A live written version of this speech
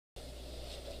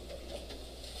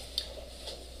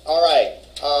All right.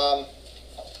 Well,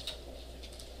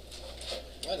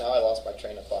 now I lost my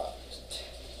train of thought.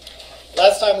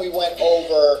 Last time we went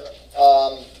over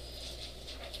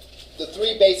the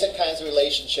three basic kinds of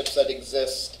relationships that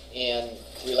exist in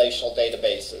relational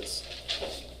databases.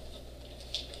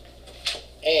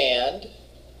 And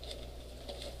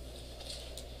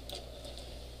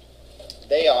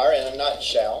they are, in a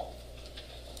nutshell,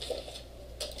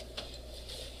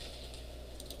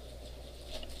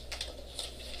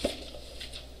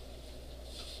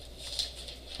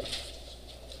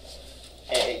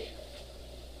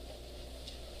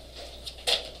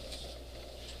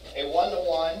 a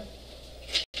one-to-one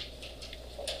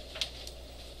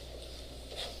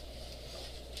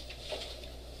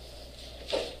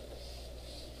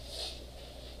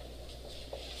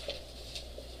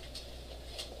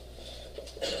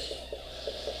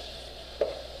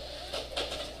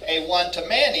a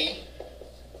one-to-many,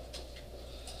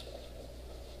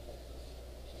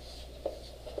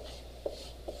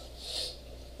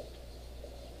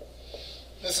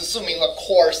 this is assuming a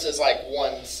course is like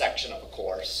one section of a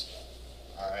course,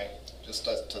 all right, just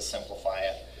to simplify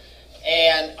it,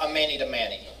 and a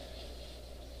many-to-many.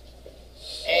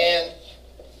 And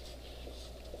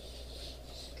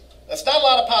that's not a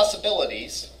lot of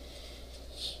possibilities,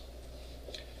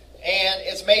 and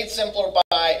it's made simpler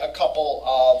by a couple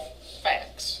of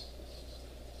facts.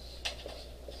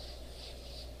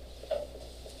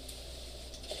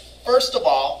 First of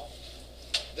all,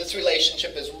 this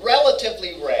relationship is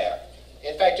relatively rare.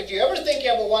 In fact, if you ever think you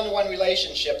have a one-to-one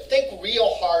relationship, think real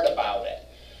hard about it.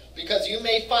 Because you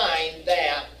may find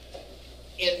that,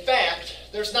 in fact,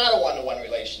 there's not a one-to-one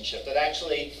relationship. That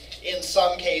actually, in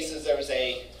some cases, there's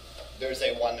a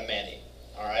one-to-many.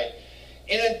 All right?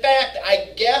 And in fact,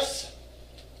 I guess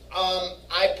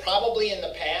I probably in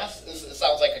the past, this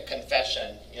sounds like a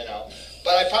confession, you know,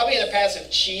 but I probably in the past have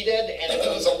cheated, and if it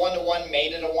was a one-to-one,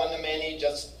 made it a one-to-many,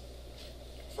 just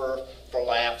for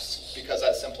laughs, because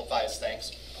that simplifies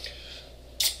things.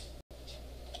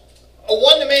 A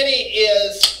one-to-many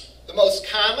is the most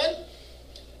common,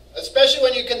 especially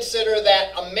when you consider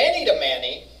that a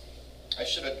many-to-many, I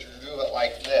should have drew it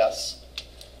like this,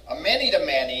 a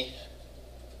many-to-many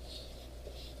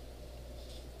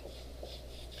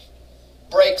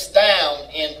breaks down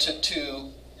into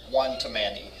two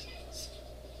one-to-manys.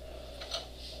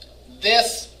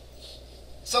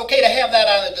 It's okay to have that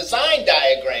on a design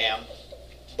diagram,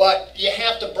 but you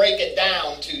have to break it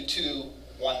down to two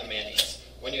one-to-manys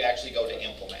when you actually go to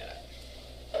implement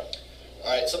it. All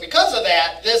right, so because of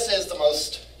that, this is the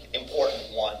most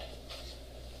important one.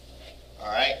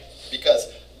 All right,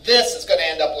 because this is going to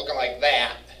end up looking like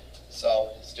that, so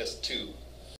it's just two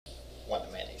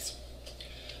one-to-manys.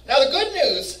 Now the good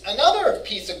news, another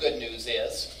piece of good news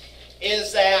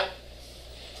is that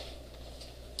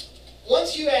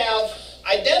once you have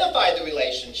identified the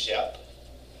relationship,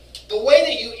 the way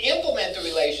that you implement the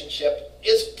relationship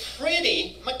is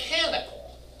pretty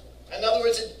mechanical. In other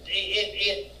words,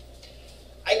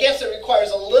 I guess it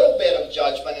requires a little bit of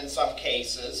judgment in some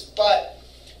cases, but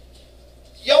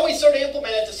you always sort of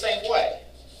implement it the same way.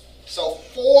 So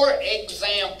for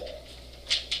example,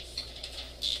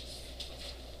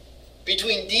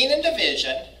 between dean and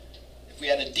division, if we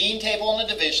had a dean table and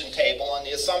a division table, and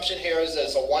the assumption here is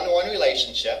there's a one-to-one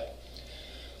relationship,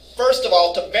 first of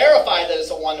all, to verify that it's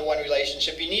a one-to-one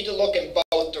relationship, you need to look in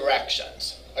both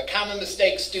directions. A common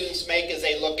mistake students make is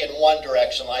they look in one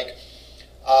direction, like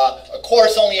a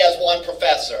course only has one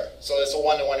professor, so it's a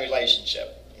one-to-one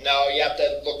relationship. No, you have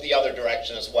to look the other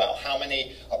direction as well.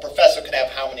 A professor can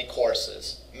have how many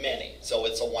courses? Many, so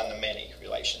it's a one-to-many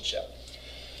relationship.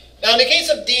 Now in the case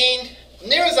of dean,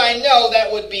 near as I know,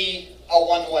 that would be a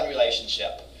one-to-one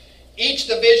relationship. Each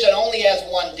division only has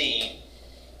one dean,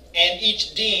 and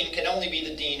each dean can only be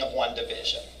the dean of one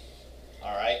division.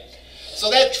 All right? So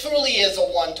that truly is a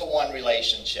one-to-one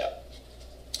relationship.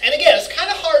 And again, it's kind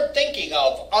of hard thinking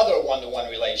of other one-to-one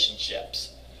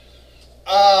relationships.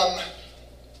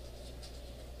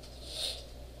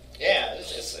 Yeah,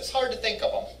 it's hard to think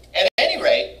of them. At any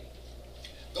rate,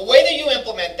 the way that you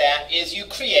implement that is you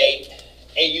create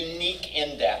a unique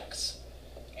index.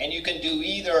 And you can do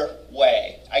either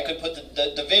way. I could put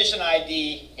the division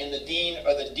ID in the dean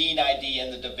or the dean ID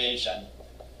in the division.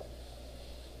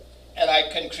 And I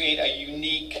can create a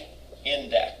unique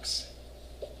index.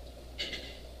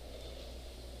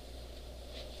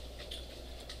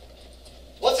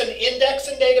 What's an index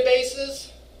in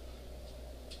databases?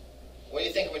 What do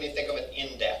you think when you think of an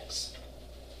index?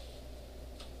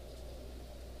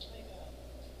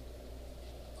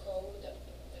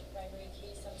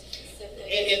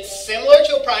 It's similar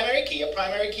to a primary key. A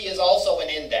primary key is also an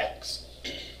index.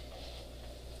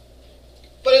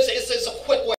 But it's a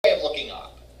quick way of looking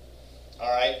up. All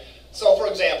right. So, for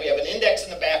example, you have an index in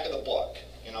the back of the book.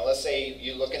 You know, let's say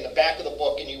you look in the back of the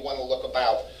book and you want to look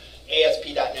about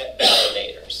ASP.NET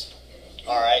validators.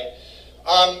 All right.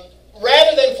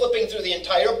 Rather than flipping through the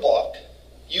entire book,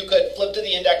 you could flip to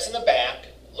the index in the back,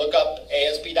 look up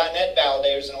ASP.NET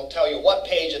validators, and it'll tell you what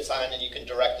page it's on, and you can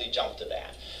directly jump to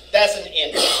that. That's an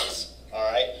index.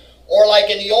 All right. Or like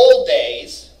in the old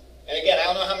days, and again, I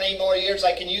don't know how many more years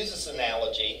I can use this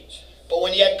analogy, but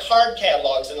when you had card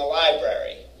catalogs in the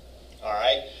library, all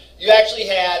right, you actually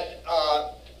had,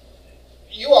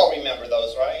 you all remember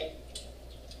those, right?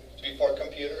 Before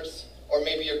computers? Or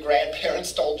maybe your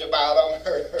grandparents told you about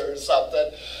them or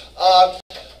something.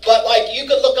 But like you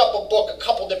could look up a book a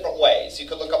couple different ways. You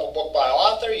could look up a book by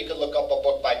author, you could look up a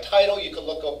book by title, you could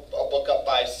look up a book up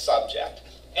by subject.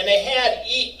 And they had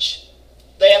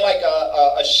like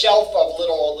a shelf of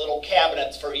little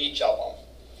cabinets for each of them.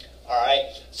 All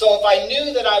right. So if I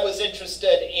knew that I was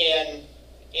interested in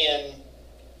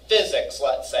physics,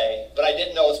 let's say, but I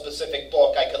didn't know a specific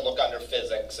book, I could look under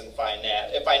physics and find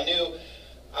that. If I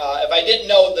didn't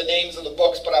know the names of the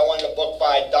books, but I wanted a book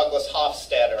by Douglas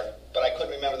Hofstadter, but I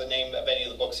couldn't remember the name of any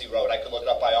of the books he wrote, I could look it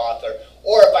up by author.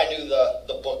 Or if I knew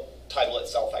the book title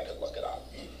itself, I could look it up.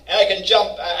 And I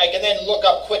can then look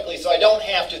up quickly, so I don't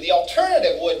have to. The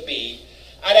alternative would be,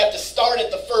 I'd have to start at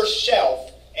the first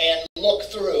shelf and look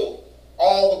through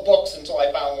all the books until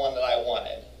I found one that I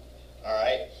wanted. All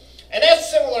right? And that's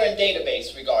similar in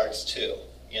database regards too,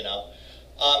 you know.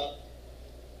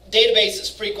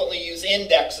 Databases frequently use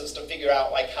indexes to figure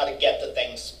out like how to get to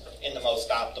things in the most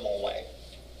optimal way.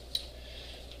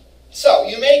 So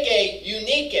you make a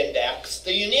unique index.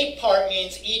 The unique part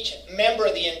means each member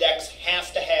of the index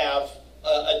has to have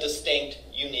a distinct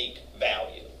unique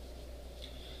value.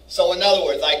 So in other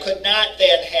words, I could not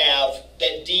then have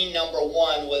that dean number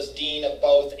 1 was dean of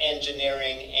both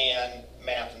engineering and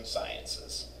math and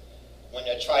sciences. When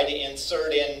I tried to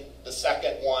insert in the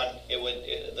second one,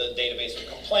 the database would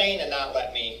complain and not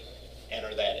let me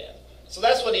enter that in. So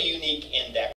that's what a unique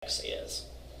index is.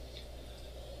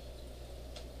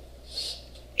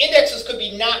 Indexes could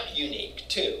be not unique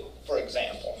too, for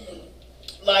example.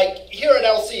 Like here at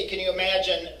LC, can you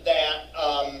imagine that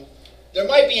there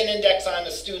might be an index on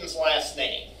the student's last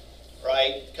name,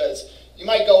 right? Because you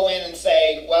might go in and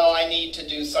say, well, I need to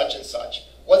do such and such.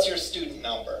 What's your student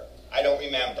number? I don't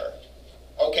remember.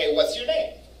 Okay, what's your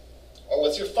name? Or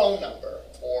what's your phone number?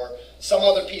 Or some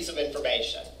other piece of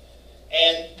information.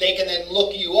 And they can then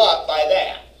look you up by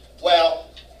that. Well,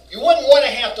 you wouldn't want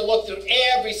to have to look through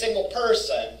every single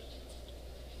person,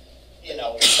 you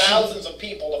know, thousands of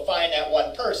people to find that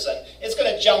one person. It's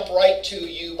going to jump right to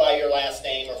you by your last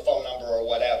name or phone number or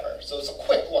whatever. So it's a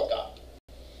quick lookup.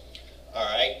 All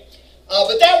right?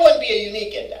 But that wouldn't be a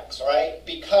unique index, right?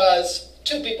 Because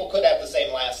 2 people could have the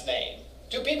same last name.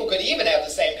 2 people could even have the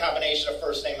same combination of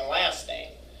first name and last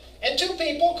name. And 2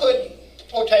 people could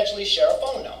potentially share a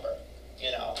phone number,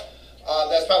 you know.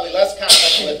 That's probably less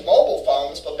common with mobile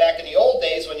phones, but back in the old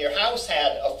days when your house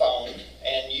had a phone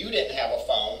and you didn't have a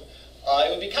phone,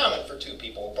 it would be common for 2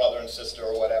 people, brother and sister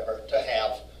or whatever, to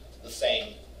have the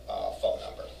same phone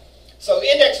number. So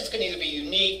indexes can either be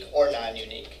unique or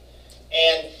non-unique.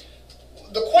 And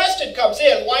the question comes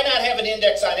in, why not have an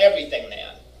index on everything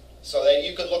then? So that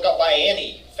you could look up by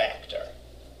any factor.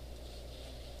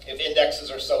 If indexes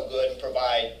are so good and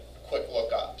provide quick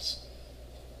lookups.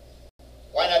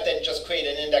 Why not then just create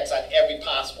an index on every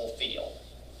possible field?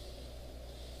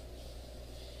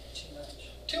 Too much.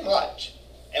 Too much.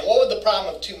 And what would the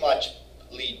problem of too much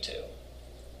lead to?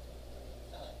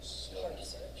 Hard to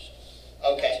search.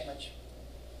 Okay. Too much.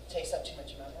 Takes up too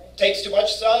much memory. Takes too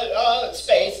much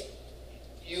space.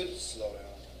 You'd slow down.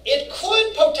 It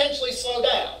could potentially slow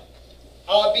down.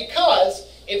 Because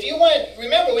if you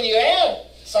remember when you add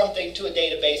something to a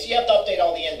database, you have to update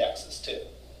all the indexes too.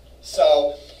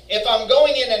 So if I'm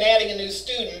going in and adding a new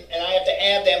student and I have to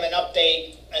add them and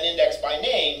update an index by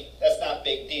name, that's not a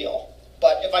big deal.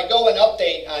 But if I go and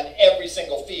update on every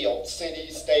single field, city,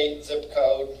 state, zip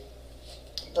code,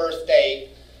 birth date,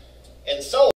 and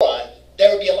so on,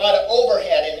 there would be a lot of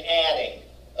overhead in adding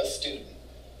a student.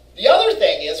 The other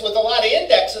thing is, with a lot of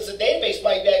indexes, the database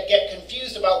might get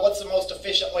confused about what's the most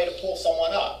efficient way to pull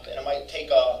someone up, and it might take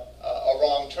a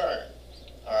wrong turn.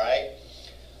 All right?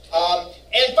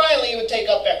 And finally, it would take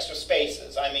up extra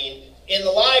spaces. I mean, in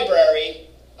the library,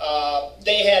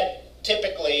 they had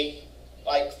typically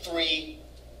like 3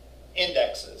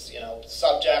 indexes, you know,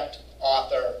 subject,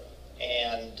 author,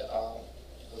 and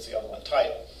what's the other one?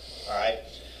 Title. All right?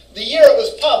 The year it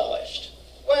was published,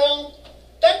 well,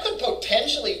 that could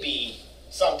potentially be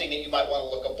something that you might want to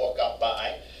look a book up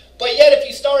by. But yet, if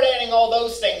you start adding all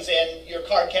those things in, your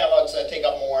card catalog's going to take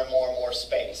up more and more and more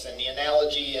space. And the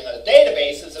analogy in a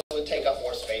database is it would take up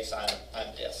more space on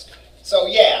disk. So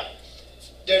yeah,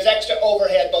 there's extra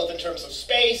overhead both in terms of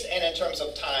space and in terms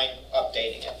of time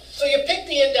updating it. So you pick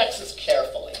the indexes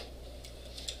carefully.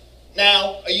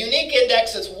 Now, a unique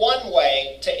index is one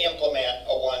way to implement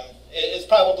it's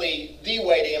probably the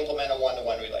way to implement a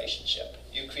one-to-one relationship.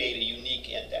 You create a unique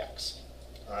index.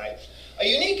 All right? A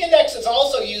unique index is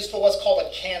also used for what's called a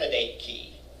candidate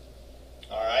key.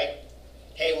 All right?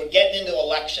 Hey, we're getting into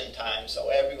election time, so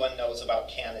everyone knows about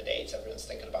candidates. Everyone's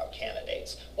thinking about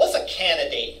candidates. What's a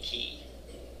candidate key?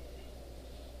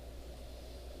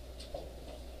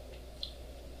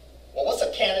 Well, what's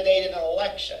a candidate in an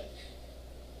election?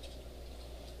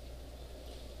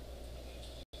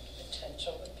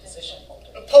 Potential position holder.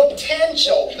 A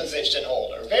potential position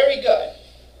holder. Very good.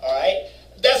 All right?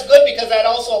 That's good because that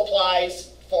also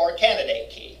applies for a candidate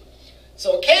key.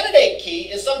 So a candidate key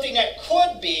is something that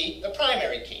could be the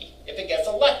primary key if it gets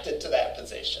elected to that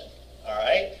position. All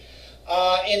right?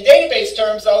 In database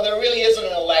terms, though, there really isn't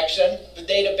an election. The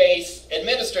database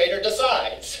administrator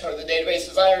decides, or the database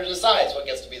designer decides what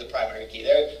gets to be the primary key.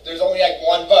 There's only like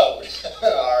one vote.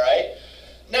 All right?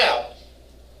 Now,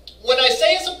 when I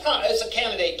say it's a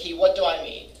candidate key, what do I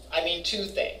mean? I mean two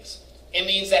things. It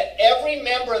means that every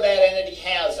member of that entity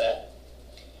has it,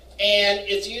 and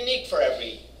it's unique for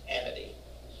every entity.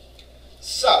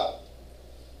 So,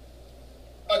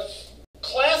 a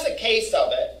classic case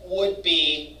of it would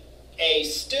be an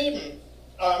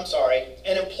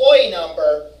employee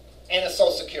number and a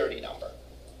social security number.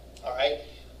 All right?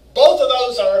 Both of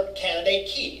those are candidate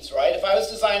keys, right? If I was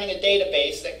designing a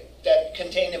database that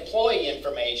contained employee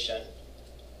information,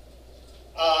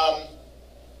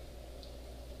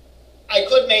 I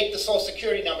could make the social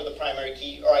security number the primary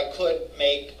key, or I could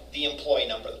make the employee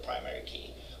number the primary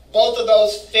key. Both of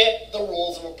those fit the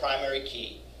rules of a primary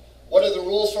key. What are the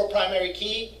rules for a primary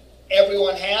key?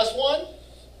 Everyone has one,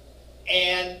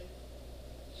 and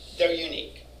they're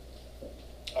unique.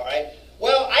 All right?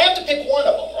 Well, I have to pick one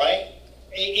of them, right?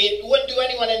 It wouldn't do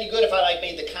anyone any good if I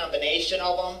made the combination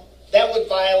of them. That would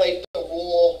violate the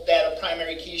rule that a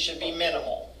primary key should be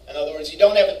minimal. In other words, you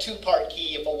don't have a two-part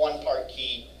key if a one-part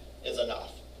key is enough.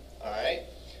 All right?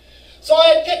 So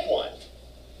I'd pick one.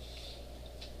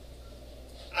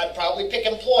 I'd probably pick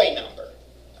employee number.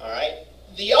 All right?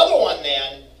 The other one,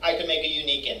 then, I could make a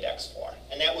unique index for.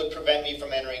 And that would prevent me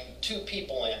from entering two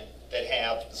people in that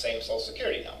have the same social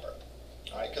security number.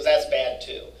 All right? Because that's bad,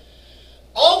 too.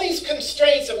 All these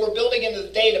constraints that we're building into the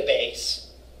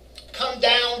database come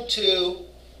down to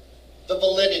the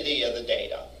validity of the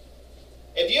data.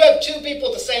 If you have two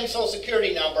people with the same social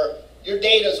security number, your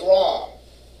data's wrong.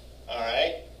 All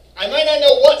right? I might not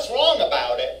know what's wrong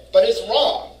about it, but it's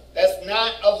wrong. That's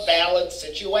not a valid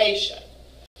situation.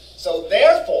 So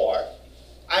therefore,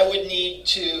 I would need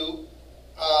to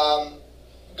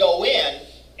go in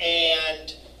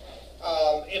and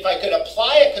if I could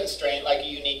apply a constraint like a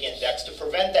unique index to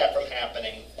prevent that from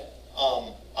happening,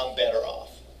 I'm better off.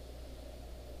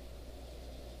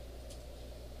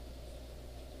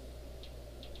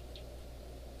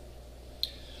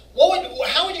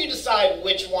 How would you decide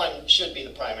which one should be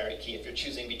the primary key if you're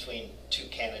choosing between two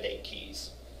candidate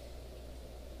keys?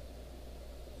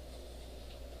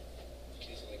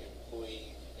 Case like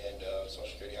employee and Social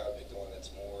Security, I would pick the one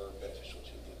that's more beneficial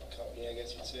to the company, I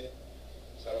guess you'd say.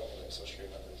 So I don't think the Social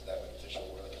Security number is that beneficial,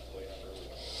 where the employee number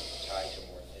would tie to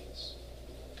more things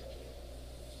within the company.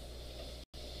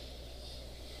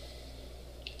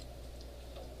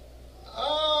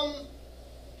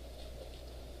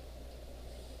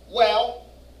 Well,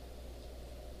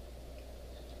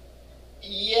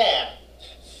 yeah.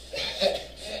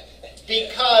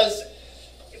 because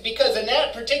in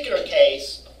that particular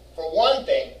case, for one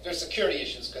thing, there's security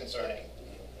issues concerning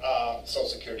Social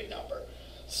Security number.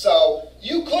 So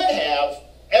you could have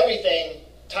everything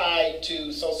tied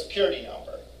to Social Security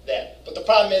number then. But the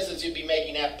problem is you'd be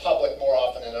making that public more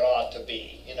often than it ought to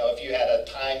be. You know, if you had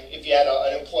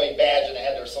an employee badge and it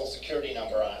had their Social Security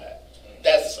number on it.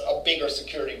 That's a bigger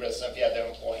security risk than if you had their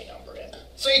employee number in.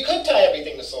 So you could tie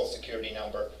everything to Social Security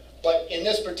number, but in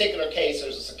this particular case,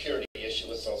 there's a security issue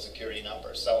with Social Security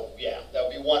number. So yeah, that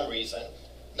would be one reason.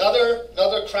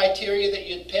 Another criteria that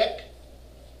you'd pick,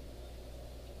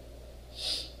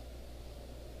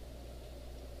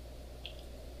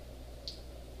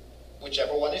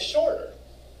 whichever one is shorter,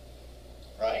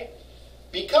 right?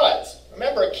 Because,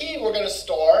 remember, a key we're going to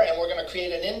store and we're going to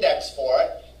create an index for it,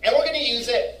 and we're going to use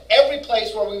it every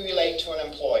place where we relate to an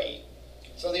employee.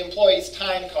 So the employee's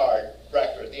time card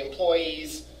record, the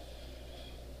employee's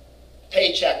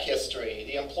paycheck history,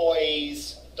 the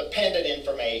employee's dependent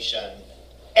information.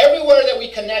 Everywhere that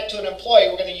we connect to an employee,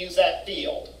 we're going to use that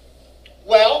field.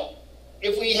 Well,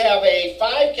 if we have a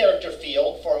 5-character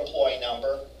field for employee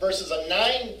number versus a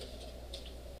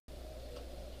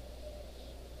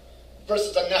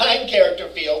 9-character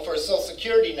field for a social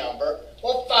security number,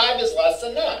 well, 5 is less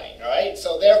than 9, right?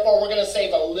 So therefore, we're going to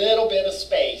save a little bit of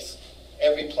space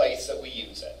every place that we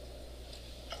use it.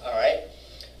 All right.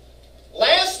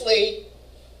 Lastly,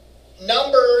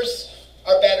 numbers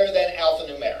are better than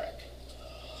alphanumeric.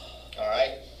 All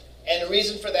right. And the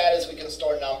reason for that is we can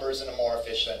store numbers in a more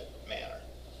efficient manner.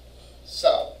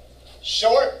 So,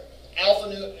 short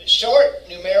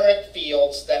numeric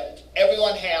fields that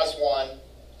everyone has one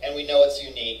and we know it's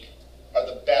unique are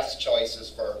the best choices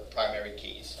for primary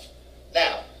keys.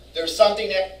 Now, there's something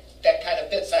that kind of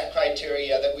fits that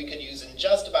criteria that we could use in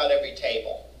just about every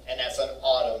table, and that's an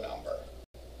auto number.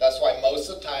 That's why most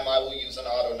of the time I will use an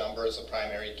auto number as a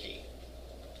primary key.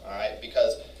 All right,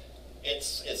 because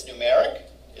it's numeric,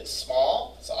 it's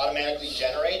small, it's automatically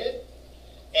generated,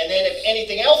 and then if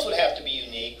anything else would have to be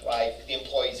unique, like the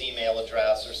employee's email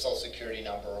address or social security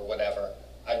number or whatever,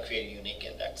 I'd create a unique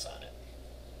index on it.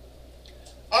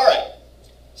 All right,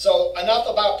 so enough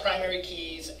about primary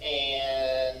keys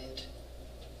and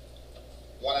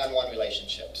one-on-one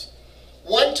relationships.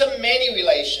 One-to-many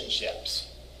relationships.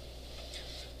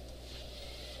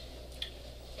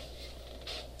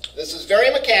 This is very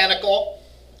mechanical,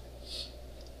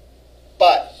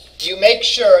 but you make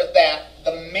sure that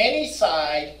the many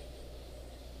side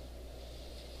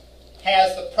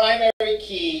has the primary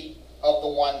key of the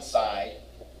one side.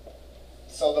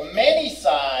 So the many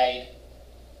side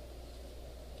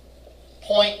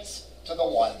points to the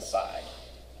one side.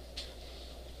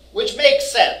 Which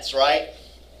makes sense, right?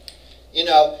 You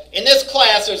know, in this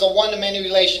class there's a one-to-many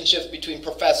relationship between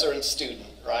professor and student,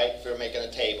 right? If you're making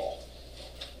a table.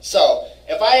 So,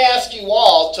 if I ask you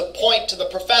all to point to the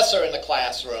professor in the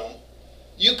classroom,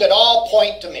 you could all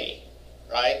point to me,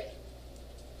 right?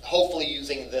 Hopefully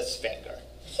using this finger,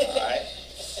 all right?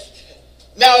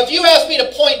 Now, if you asked me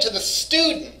to point to the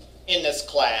student in this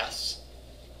class,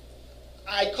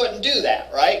 I couldn't do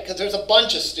that, right? Because there's a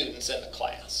bunch of students in the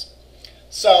class.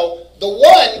 So, the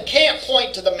one can't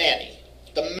point to the many.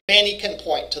 The many can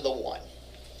point to the one.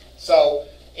 So,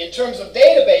 in terms of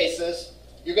databases,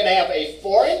 you're going to have a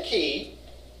foreign key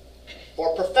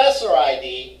for professor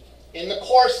ID in the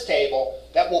course table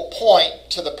that will point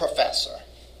to the professor.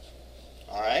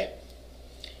 All right?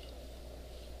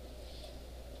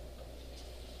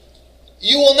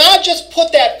 You will not just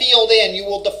put that field in, you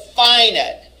will define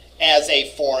it as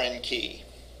a foreign key.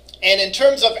 And in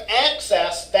terms of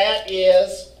access, that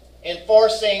is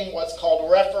enforcing what's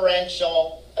called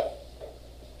referential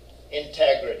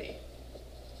integrity.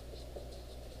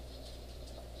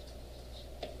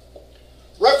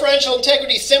 Referential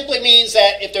integrity simply means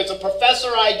that if there's a professor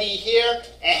ID here,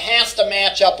 it has to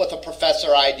match up with a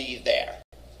professor ID there.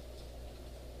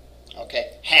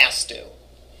 Okay, has to.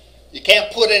 You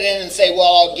can't put it in and say,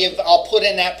 well, I'll put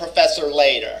in that professor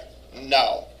later.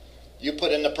 No. You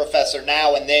put in the professor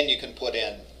now and then you can put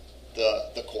in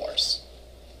the course.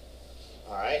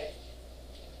 All right?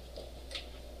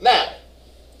 Now,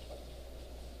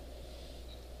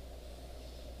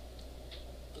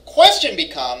 question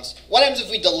becomes, what happens if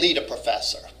we delete a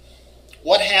professor?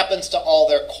 What happens to all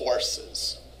their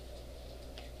courses?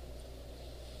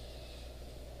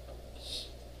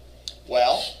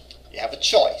 Well, you have a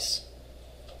choice.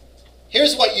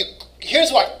 Here's what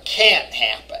can't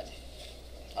happen.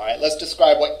 All right, let's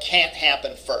describe what can't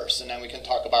happen first, and then we can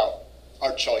talk about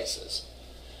our choices.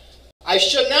 I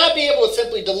should not be able to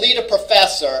simply delete a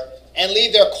professor and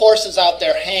leave their courses out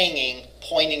there hanging,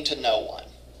 pointing to no one.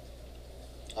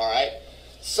 All right,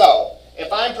 so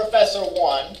if I'm Professor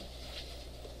 1,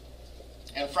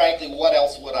 and frankly, what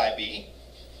else would I be?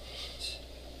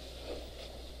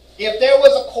 If there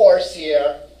was a course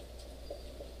here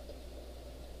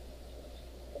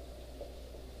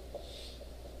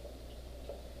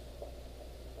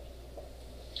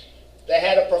that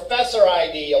had a professor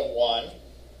ID of 1,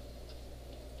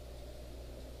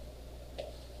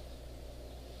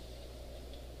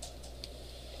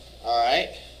 all right,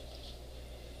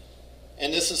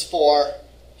 and this is for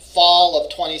fall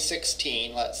of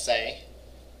 2016, let's say.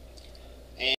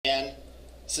 And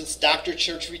since Dr.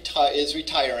 Church is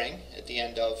retiring at the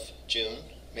end of June,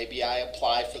 maybe I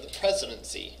apply for the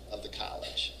presidency of the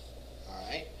college. All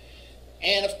right.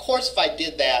 And of course, if I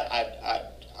did that,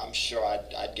 I'm sure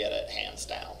I'd get it hands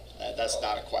down. That's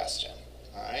not a question.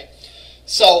 All right.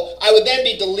 So I would then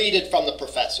be deleted from the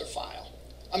professor file.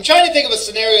 I'm trying to think of a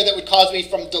scenario that would cause me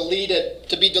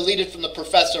to be deleted from the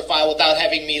professor file without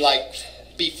having me like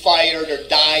be fired or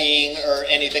dying or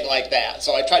anything like that.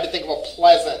 So I tried to think of a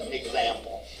pleasant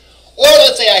example. Or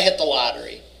let's say I hit the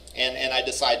lottery and I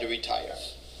decide to retire.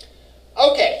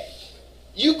 Okay,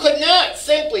 you could not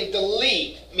simply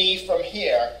delete me from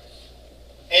here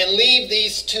and leave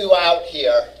these two out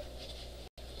here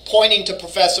pointing to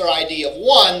professor ID of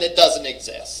 1 that doesn't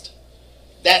exist.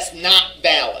 That's not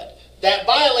valid. That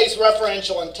violates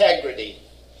referential integrity.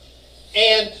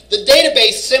 And the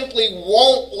database simply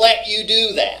won't let you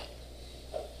do that.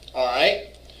 All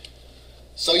right?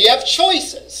 So you have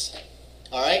choices.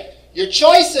 All right? Your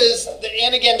choices,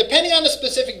 and again, depending on the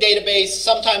specific database,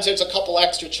 sometimes there's a couple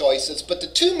extra choices, but the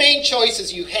two main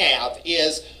choices you have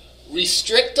is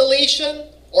restrict deletion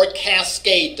or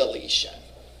cascade deletion.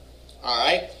 All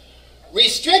right?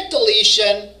 Restrict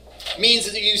deletion means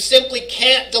that you simply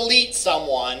can't delete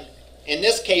someone. In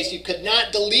this case, you could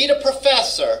not delete a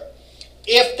professor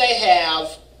if they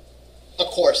have a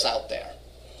course out there.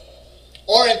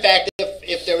 Or in fact,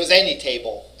 if there was any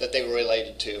table that they were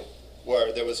related to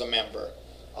where there was a member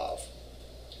of.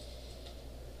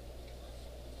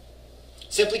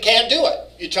 Simply can't do it.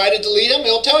 You try to delete them,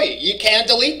 it'll tell you, you can't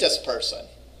delete this person.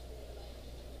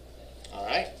 All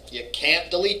right? You can't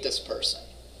delete this person.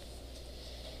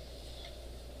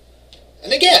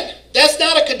 And again, that's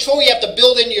not a control you have to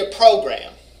build into your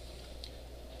program.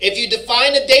 If you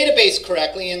define a database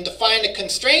correctly and define the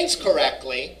constraints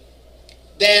correctly,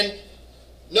 then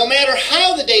no matter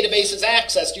how the database is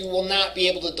accessed, you will not be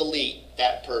able to delete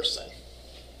that person.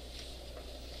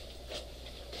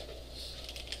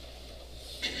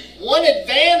 One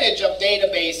advantage of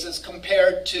databases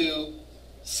compared to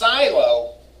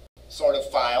silo sort of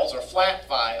files or flat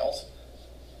files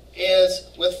is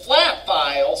with flat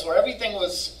files where everything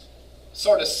was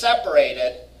sort of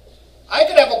separated, I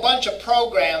could have a bunch of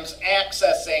programs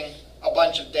accessing a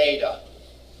bunch of data.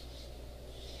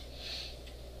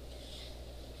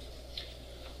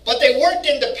 But they worked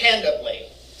independently.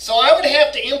 So I would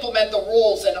have to implement the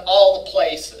rules in all the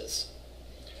places.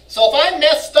 So if I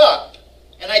messed up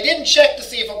and I didn't check to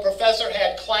see if a professor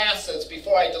had classes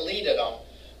before I deleted them,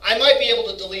 I might be able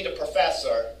to delete a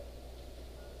professor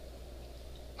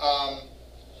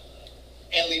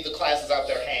and leave the classes out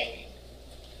there hanging.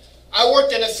 I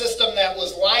worked in a system that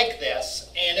was like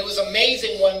this, and it was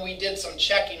amazing when we did some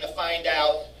checking to find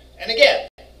out, and again,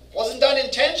 wasn't done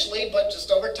intentionally, but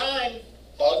just over time,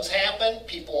 bugs happen,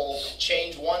 people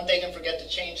change one thing and forget to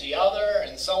change the other,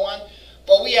 and so on.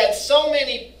 But we had so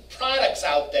many products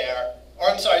out there, or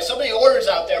I'm sorry, so many orders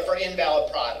out there for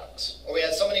invalid products, or we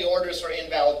had so many orders for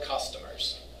invalid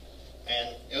customers,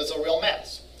 and it was a real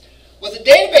mess. With the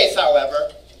database,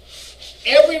 however,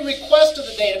 every request to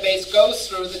the database goes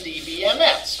through the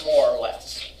DBMS, more or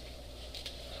less.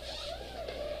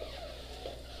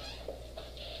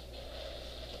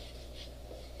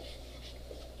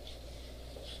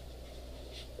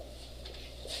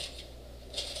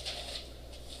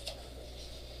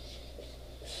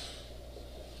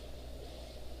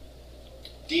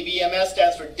 DBMS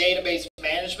stands for Database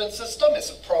Management System.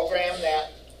 It's a program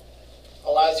that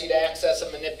allows you to access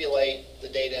and manipulate the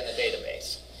data in a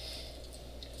database.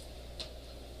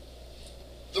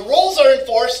 The rules are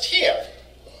enforced here.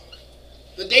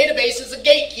 The database is a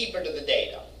gatekeeper to the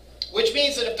data, which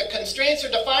means that if the constraints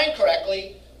are defined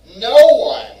correctly, no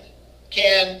one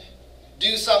can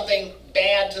do something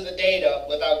bad to the data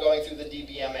without going through the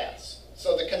DBMS.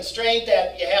 So the constraint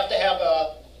that you have to have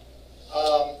a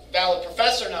valid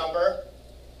professor number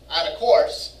on a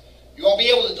course, you won't be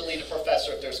able to delete a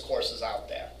professor if there's courses out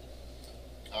there.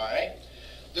 All right?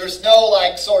 There's no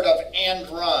like sort of end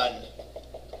run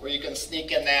where you can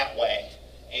sneak in that way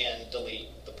and delete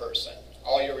the person.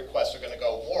 All your requests are going to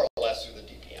go more or less through the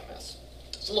DBMS.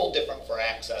 It's a little different for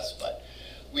access, but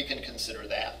we can consider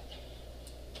that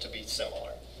to be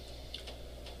similar.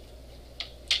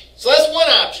 So that's one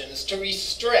option, is to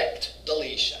restrict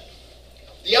deletion.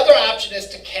 The other option is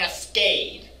to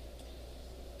cascade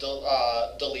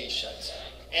deletions.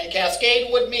 And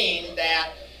cascade would mean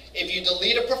that if you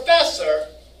delete a professor,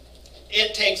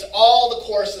 it takes all the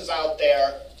courses out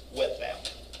there with them.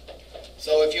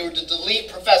 So if you were to delete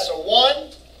Professor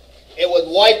 1, it would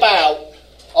wipe out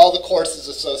all the courses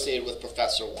associated with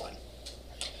Professor 1.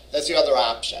 That's the other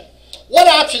option. What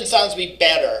option sounds to be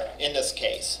better in this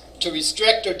case? To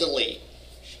restrict or delete?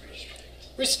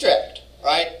 Restrict,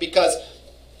 right? Because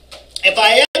if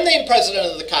I am named president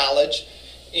of the college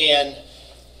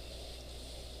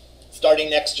starting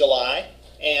next July,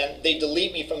 and they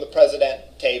delete me from the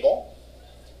president table,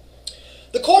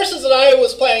 the courses that I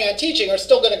was planning on teaching are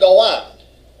still going to go on.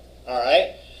 All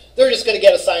right? to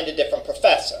get assigned a different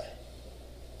professor.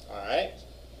 All right?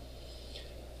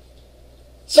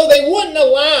 So they wouldn't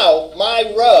allow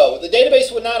my row, the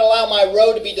database would not allow my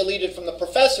row to be deleted from the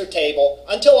professor table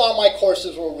until all my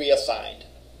courses were reassigned.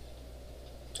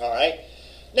 All right?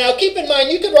 Now keep in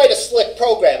mind, you could write a slick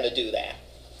program to do that.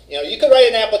 You could write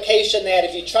an application that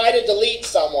if you try to delete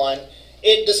someone,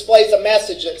 it displays a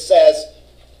message that says,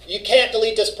 you can't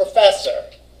delete this professor.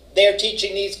 They're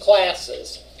teaching these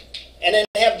classes. And then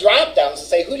have drop-downs to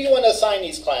say, who do you want to assign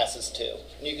these classes to?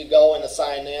 And you could go and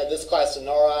assign this class to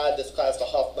NORAD, this class to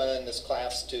Huffman, this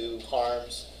class to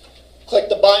Harms. Click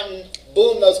the button,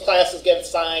 boom, those classes get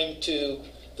assigned to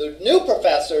the new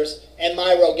professors, and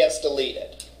my row gets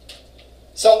deleted.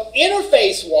 So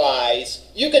interface-wise,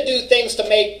 you could do things to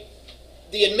make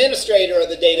the administrator of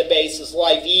the database's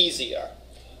life easier.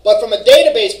 But from a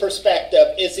database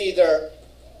perspective, it's either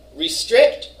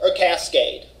restrict or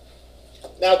cascade.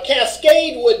 Now,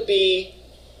 cascade would be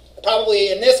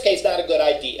probably, in this case, not a good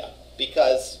idea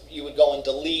because you would go and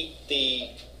delete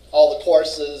all the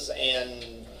courses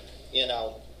and,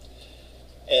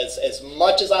 as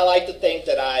much as I like to think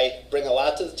that I bring a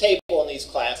lot to the table in these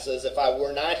classes, if I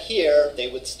were not here, they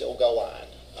would still go on,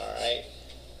 all right?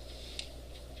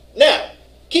 Now,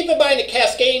 keep in mind that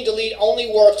cascading delete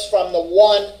only works from the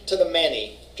one to the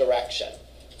many direction.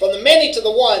 From the many to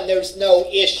the one, there's no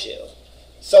issue.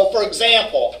 So, for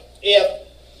example, if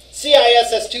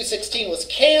CISS243 was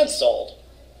canceled,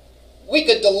 we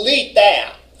could delete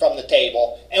that from the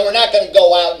table, and we're not going to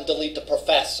go out and delete the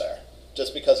professor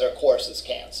just because their course is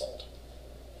canceled.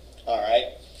 All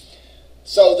right?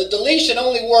 So the deletion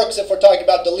only works if we're talking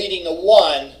about deleting the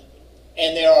one,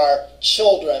 and there are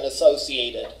children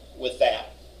associated with that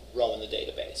row in the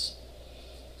database.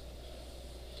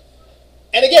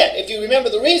 And again, if you remember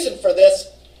the reason for this,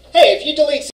 hey, if you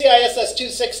delete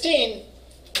CISS243,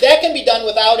 that can be done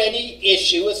without any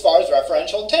issue as far as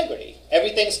referential integrity.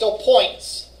 Everything still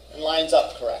points and lines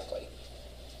up correctly.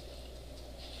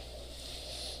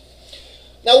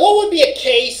 Now, what would be a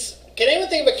case, can anyone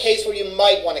think of a case where you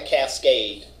might want to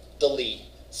cascade delete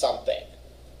something?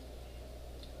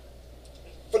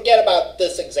 Forget about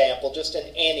this example, just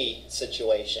in any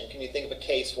situation. Can you think of a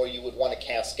case where you would want to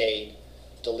cascade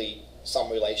delete some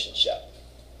relationship?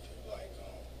 Like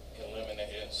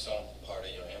eliminating some part of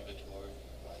your inventory,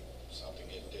 like something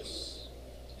in this.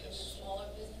 Smaller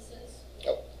businesses?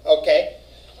 Oh, okay.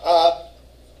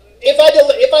 If I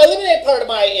eliminate part of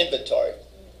my inventory,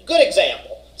 good example.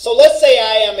 So let's say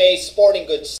I am a sporting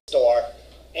goods store,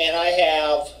 and I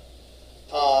have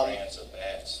brands of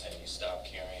bats, and you stop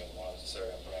carrying one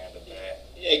certain brand of bat.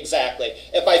 Exactly.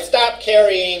 If I stop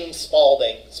carrying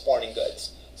sporting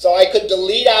goods. So I could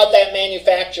delete out that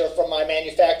manufacturer from my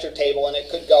manufacturer table, and it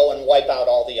could go and wipe out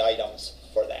all the items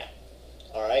for that.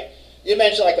 All right? You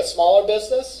mentioned like a smaller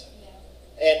business?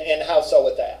 Yeah. And how so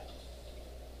with that?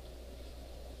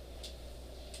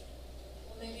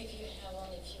 Well, maybe if you have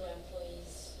only a few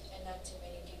employees and not too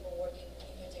many people working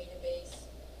in your database.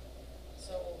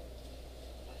 So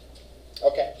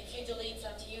Okay. if you delete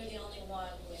something, you're the only one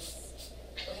who has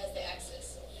the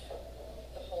access of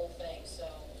the whole thing. So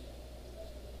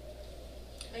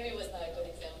maybe it was not a good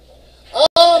example.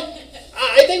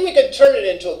 I think we could turn it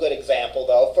into a good example,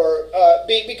 though,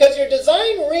 because your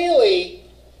design really,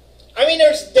 I mean,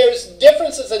 there's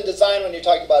differences in design when you're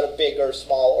talking about a big or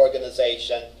small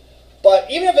organization. But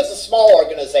even if it's a small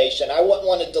organization, I wouldn't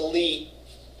want to delete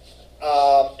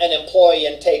an employee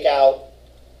and take out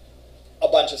a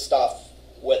bunch of stuff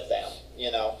with them.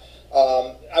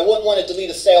 I wouldn't want to delete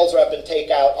a sales rep and take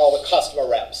out all the customer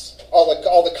reps,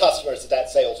 all the customers that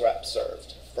sales rep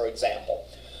served, for example.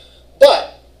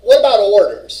 But what about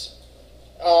orders?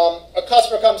 A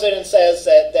customer comes in and says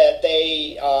that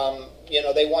they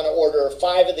they want to order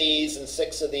 5 of these and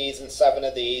 6 of these and 7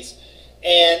 of these,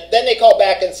 and then they call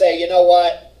back and say, you know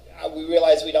what, we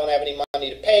realize we don't have any money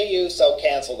to pay you, so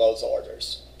cancel those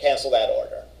orders. Cancel that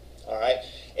order. All right.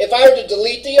 If I were to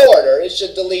delete the order, it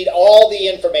should delete all the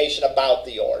information about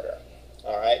the order.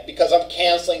 All right, because I'm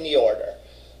canceling the order.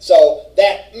 So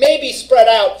that may be spread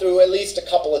out through at least a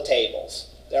couple of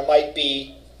tables. There might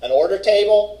be an order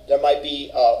table, there might be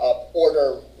a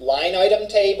order line item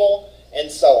table,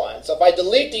 and so on. So if I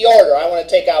delete the order, I want to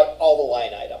take out all the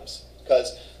line items,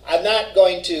 because I'm not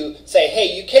going to say,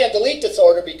 hey, you can't delete this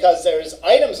order because there's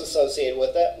items associated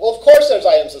with it. Well, of course there's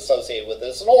items associated with it.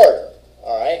 It's an order.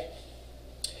 All right?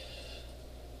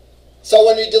 So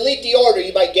when you delete the order,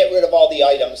 you might get rid of all the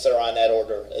items that are on that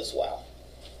order as well.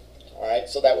 All right?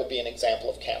 So that would be an example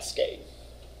of cascade.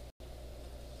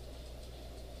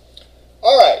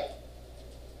 All right.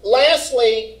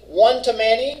 Lastly, many to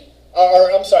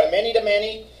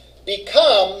many.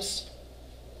 becomes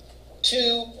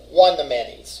 2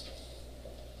 one-to-manys.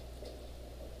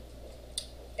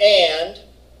 And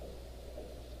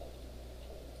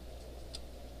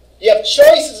you have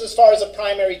choices as far as a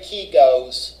primary key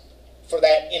goes for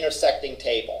that intersecting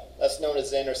table. That's known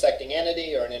as an intersecting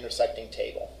entity or an intersecting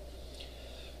table.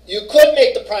 You could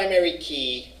make the primary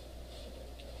key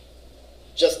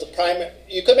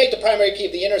you could make the primary key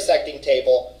of the intersecting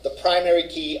table the primary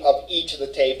key of each of the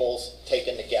tables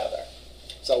taken together.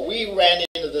 So we ran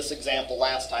into this example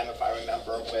last time, if I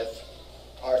remember, with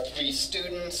our 3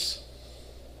 students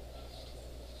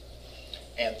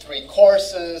and 3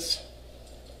 courses.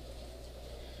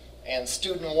 And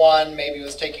student 1 maybe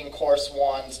was taking course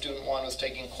 1, student 1 was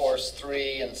taking course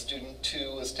 3, and student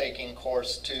 2 was taking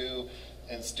course 2,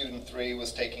 and student 3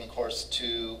 was taking course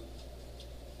 2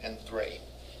 and 3.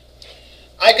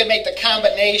 I could make the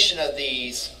combination of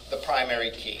these the primary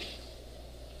key.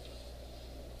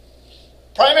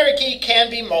 Primary key can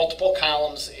be multiple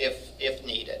columns if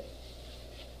needed.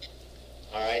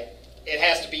 All right? It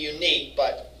has to be unique,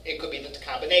 but it could be that the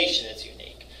combination is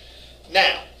unique.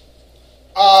 Now,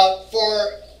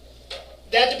 for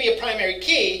that to be a primary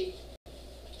key,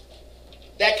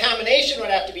 that combination would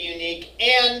have to be unique,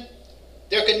 and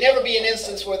there could never be an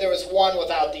instance where there was one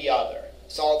without the other.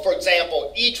 So, for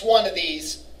example, each one of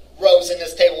these rows in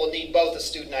this table will need both a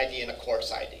student ID and a course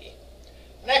ID.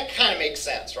 And that kind of makes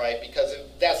sense, right? Because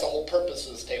that's the whole purpose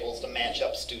of this table, is to match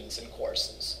up students and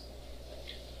courses.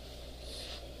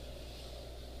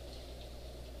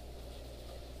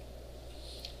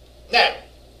 Now,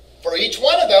 for each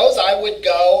one of those, I would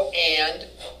go and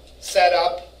set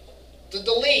up the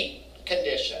delete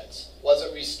conditions. Was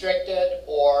it restricted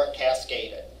or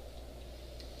cascaded?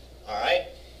 All right?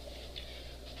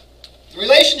 The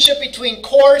relationship between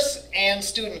course and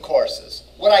student courses.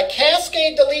 Would I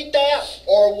cascade delete that,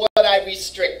 or would I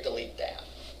restrict delete that?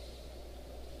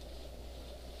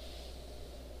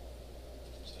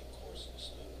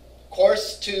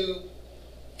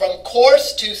 From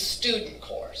course to student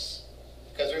course.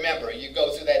 Because remember, you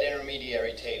go through that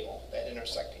intermediary table, that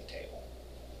intersecting table.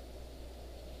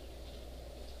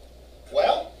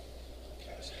 Well?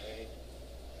 Cascade.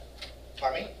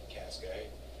 Pardon me? Cascade.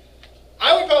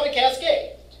 I would probably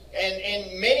cascade.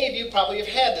 And many of you probably have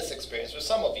had this experience, or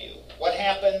some of you. What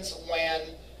happens when,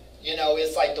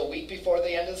 it's like the week before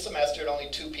the end of the semester and only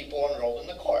 2 people are enrolled in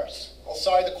the course? Well,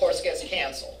 sorry, the course gets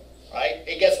canceled, right?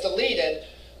 It gets deleted.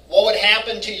 What would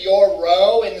happen to your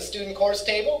row in the student course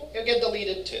table? It'll get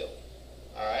deleted too,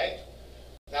 all right?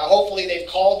 Now, hopefully they've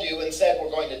called you and said, we're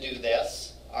going to do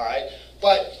this, all right?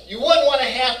 But you wouldn't want to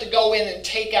have to go in and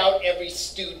take out every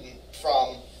student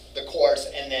from the course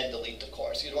and then delete the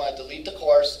course. You'd want to delete the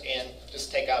course and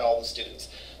just take out all the students.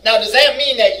 Now, does that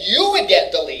mean that you would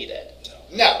get deleted?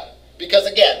 No, because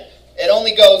again, it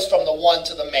only goes from the one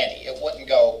to the many. It wouldn't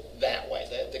go that way.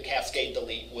 The cascade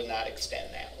delete would not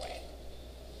extend that way.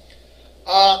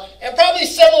 And probably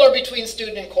similar between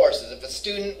student and courses. If a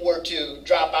student were to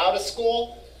drop out of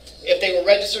school, if they were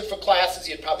registered for classes,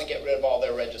 you'd probably get rid of all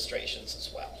their registrations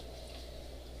as well.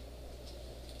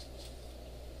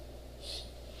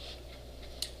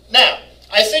 Now,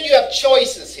 I said you have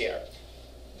choices here.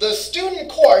 The student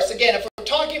course, again, if we're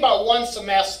talking about one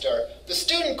semester, the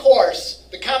student course,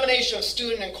 the combination of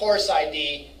student and course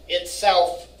ID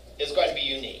itself is going to be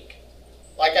unique.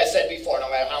 Like I said before, no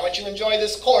matter how much you enjoy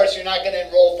this course, you're not going to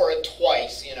enroll for it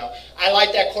twice. I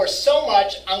like that course so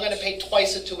much, I'm going to pay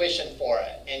twice the tuition for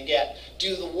it and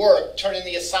do the work, turn in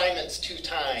the assignments 2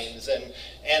 times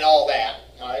and all that.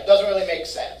 All right? It doesn't really make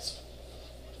sense.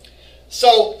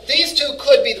 So these 2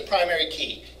 could be the primary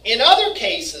key. In other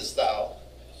cases, though,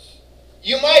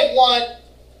 you might want,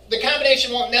 the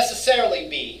combination won't necessarily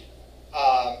be,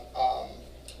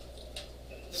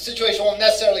 the situation won't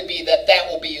necessarily be that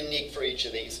will be unique for each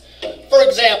of these. For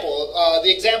example,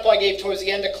 the example I gave towards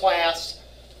the end of class,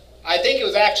 I think it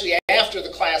was actually after the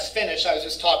class finished, I was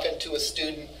just talking to a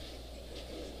student.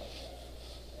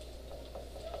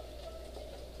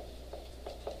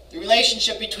 The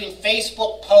relationship between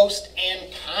Facebook post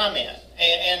and comment,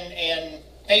 and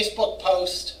Facebook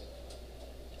post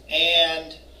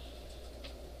and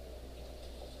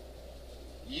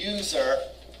user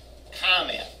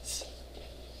comments.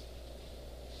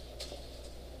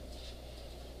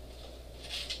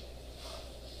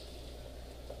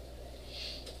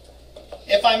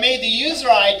 If I made the user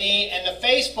ID and the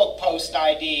Facebook post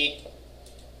ID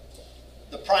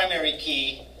the primary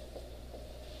key,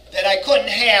 then I couldn't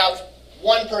have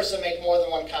one person make more than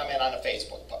one comment on a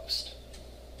Facebook post.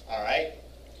 All right?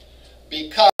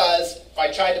 Because if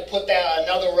I tried to put that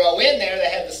another row in there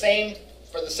that had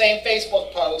for the same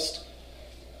Facebook post,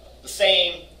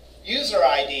 same user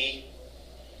ID,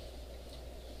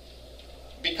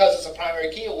 because it's a primary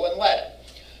key, it wouldn't let it.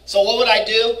 So what would I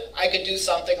do? I could do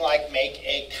something like make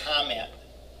a comment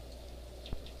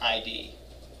ID,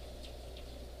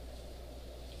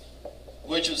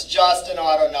 which was just an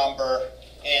auto number,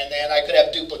 and then I could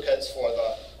have duplicates for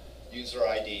the user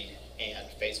ID and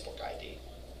Facebook ID.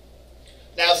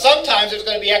 Now sometimes there's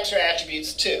going to be extra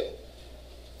attributes too.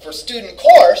 For student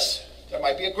course, there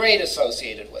might be a grade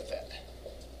associated with it.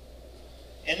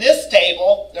 In this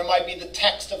table, there might be the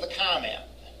text of the comment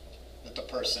that the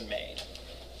person made,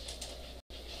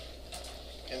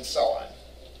 and so on.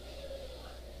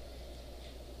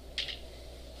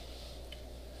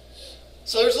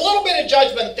 So there's a little bit of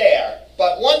judgment there,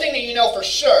 but one thing that you know for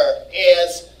sure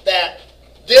is that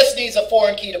this needs a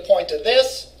foreign key to point to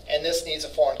this, and this needs a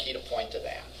foreign key to point to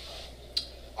that.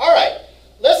 All right,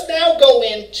 let's now go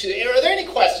into, are there any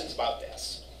questions about this?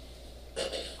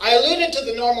 I alluded to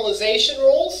the normalization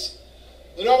rules.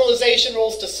 The normalization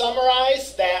rules, to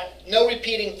summarize, that no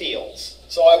repeating fields.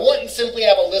 So I wouldn't simply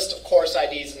have a list of course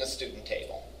IDs in the student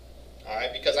table, all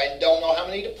right, because I don't know how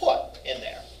many to put in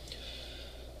there.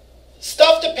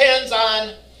 Stuff depends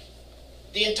on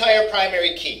the entire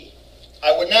primary key.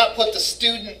 I would not put the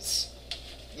student's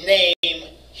name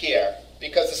here,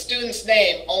 because the student's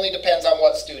name only depends on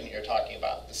what student you're talking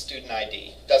about, the student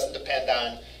ID. Doesn't depend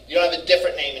on, you don't have a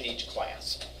different name in each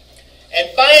class. And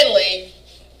finally,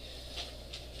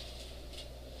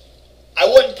 I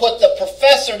wouldn't put the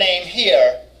professor name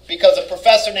here, because the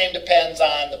professor name depends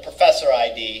on the professor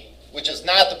ID, which is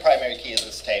not the primary key of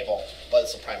this table, but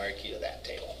it's the primary key of that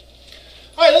table.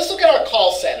 All right, let's look at our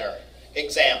call center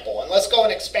example, and let's go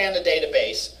and expand the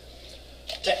database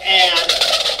to add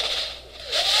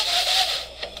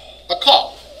a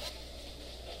call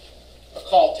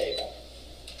table.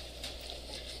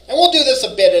 And we'll do this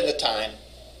a bit at a time.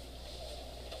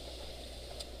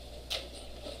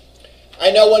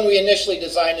 I know when we initially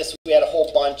designed this, we had a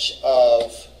whole bunch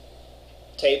of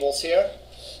tables here,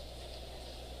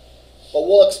 but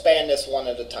we'll expand this one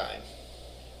at a time.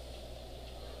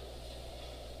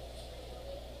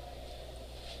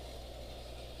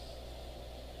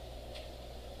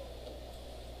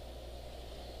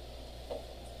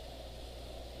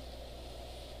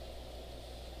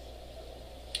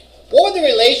 What would the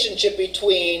relationship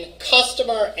between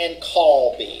customer and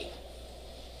call be?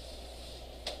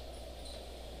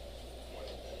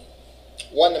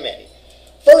 1 to many.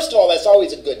 First of all, that's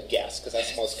always a good guess, because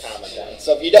that's the most common one.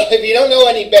 So if you don't know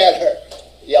any better,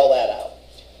 yell that out.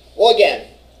 Well, again,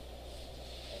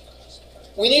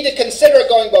 we need to consider it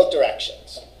going both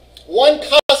directions. One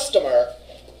customer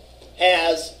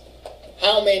has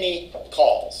how many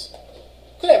calls?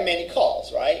 Could have many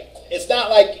calls, right? It's not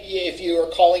like if you were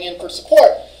calling in for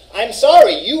support. I'm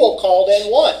sorry, you were called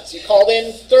in once. You called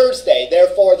in Thursday.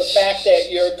 Therefore, the fact that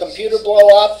your computer blew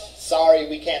up, sorry,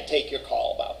 we can't take your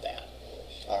call about that.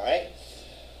 All right?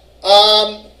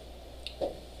 On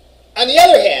the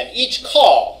other hand, each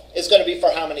call is going to be for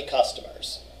how many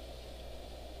customers?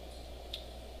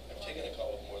 I've taken a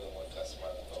call with more than one customer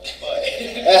on the phone,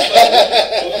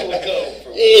 but we'll go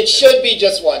for it should be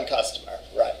just one customer,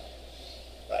 right?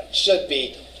 Right, it should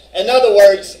be. In other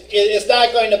words, it's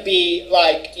not going to be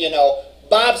like,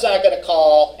 Bob's not going to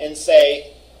call and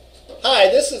say, hi,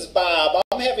 this is Bob.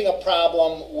 I'm having a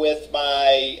problem with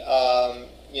my,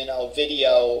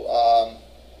 video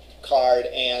card,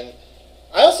 and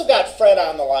I also got Fred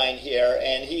on the line here,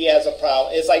 and he has a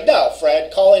problem. It's like, no,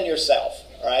 Fred, call in yourself,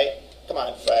 right? Come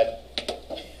on, Fred.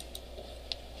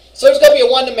 So there's going to be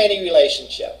a one-to-many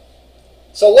relationship.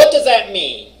 So what does that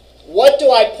mean? What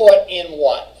do I put in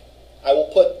what? I will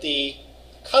put the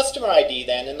customer ID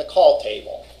then in the call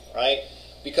table, right?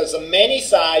 Because the many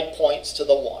side points to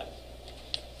the one.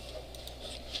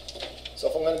 So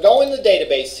if I'm going to go in the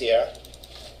database here,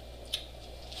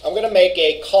 I'm going to make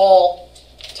a call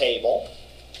table.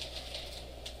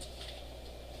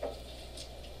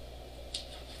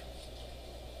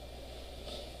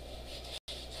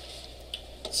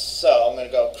 So I'm going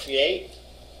to go create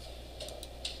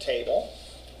table.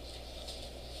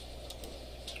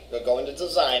 We'll go into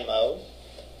design mode.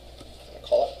 I'm going to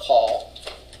call it call.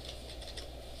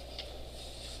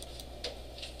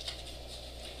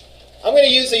 I'm going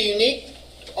to use a unique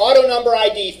auto number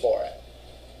ID for it.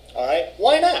 All right?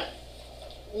 Why not?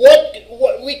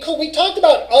 We talked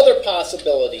about other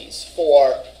possibilities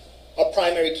for a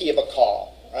primary key of a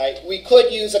call. Right? We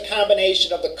could use a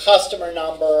combination of the customer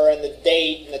number and the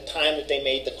date and the time that they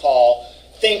made the call,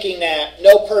 thinking that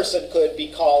no person could be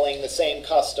calling the same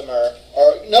customer,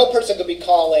 or no person could be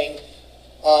calling,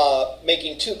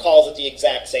 making two calls at the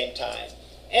exact same time.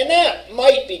 And that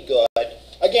might be good,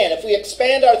 if we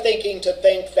expand our thinking to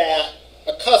think that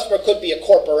a customer could be a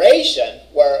corporation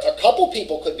where a couple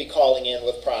people could be calling in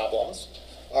with problems,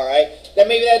 all right, then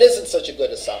maybe that isn't such a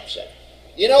good assumption.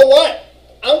 You know what?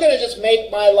 I'm going to just make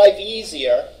my life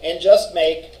easier and just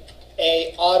make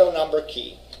a auto number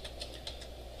key.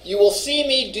 You will see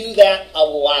me do that a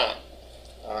lot.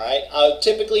 All right, I'll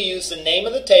typically use the name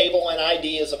of the table and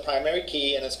ID as a primary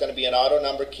key, and it's going to be an auto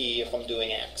number key if I'm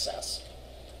doing access.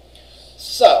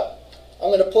 So I'm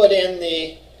going to put in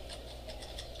the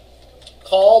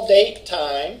call date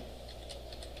time,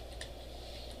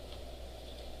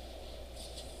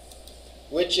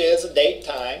 which is a date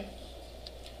time.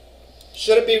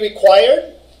 Should it be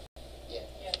required?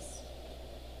 Yes.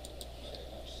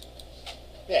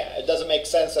 Yeah, it doesn't make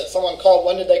sense that someone called.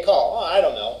 When did they call? Oh, I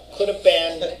don't know. Could have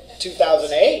been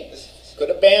 2008. Could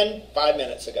have been 5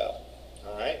 minutes ago.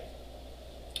 All right.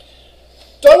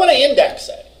 Do I want to index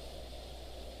it?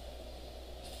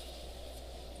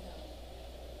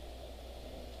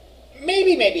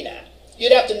 Maybe, maybe not.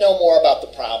 You'd have to know more about the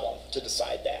problem to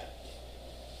decide that.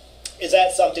 Is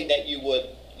that something that you would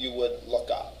look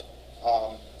up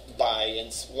by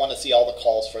and want to see all the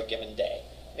calls for a given day?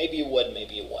 Maybe you would,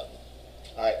 maybe you wouldn't.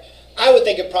 All right. I would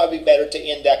think it'd probably be better to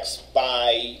index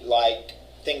by like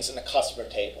things in the customer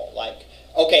table. Like,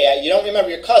 okay, you don't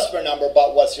remember your customer number,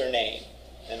 but what's your name?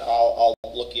 And I'll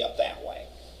look you up that way.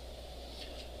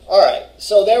 All right.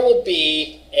 So there will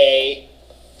be a.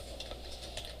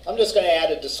 I'm just going to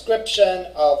add a description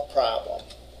of problem.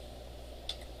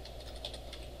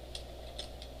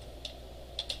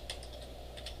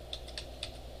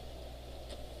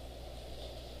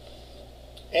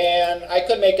 And I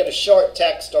could make it a short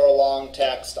text or a long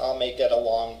text. I'll make it a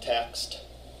long text.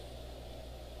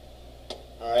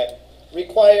 All right.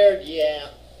 Required, yeah.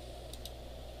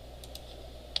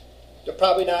 You're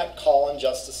probably not calling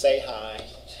just to say hi.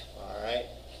 All right.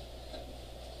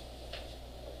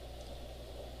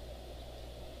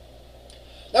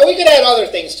 Now we could add other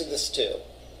things to this too.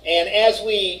 And as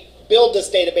we build this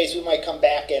database, we might come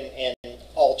back and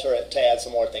alter it to add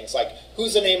some more things. Like,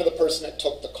 who's the name of the person that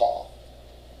took the call?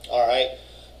 All right.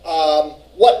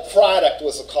 What product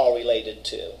was the call related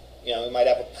to? You know, we might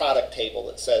have a product table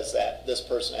that says that this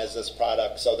person has this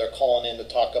product, so they're calling in to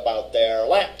talk about their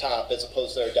laptop as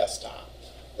opposed to their desktop,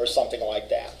 or something like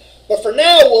that. But for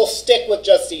now, we'll stick with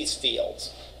just these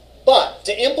fields. But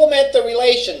to implement the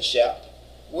relationship,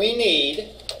 we need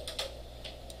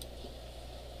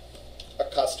a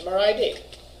customer ID.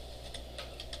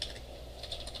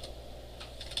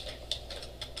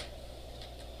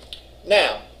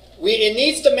 Now, it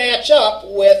needs to match up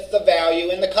with the value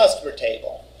in the customer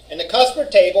table. In the customer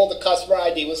table, the customer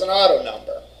ID was an auto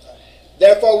number.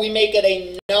 Therefore, we make it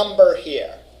a number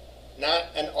here, not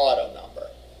an auto number.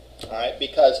 All right,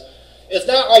 because it's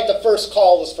not like the first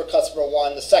call is for customer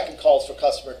 1, the second call is for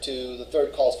customer 2, the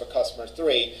third call is for customer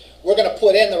 3. We're going to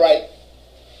put in the right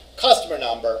customer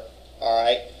number, all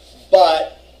right,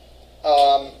 but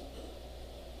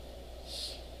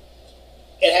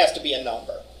it has to be a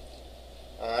number.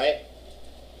 All right.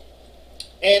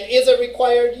 And is it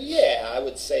required? Yeah, I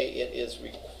would say it is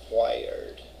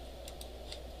required.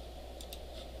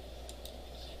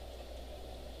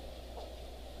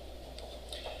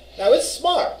 Now it's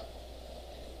smart.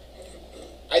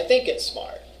 I think it's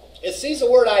smart. It sees the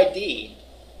word ID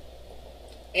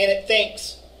and it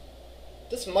thinks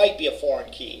this might be a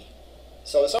foreign key.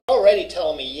 So it's already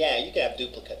telling me, yeah, you can have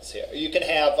duplicates here. You can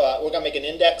have, we're going to make an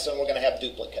index and we're going to have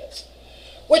duplicates.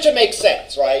 Which it makes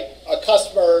sense, right? A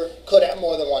customer could have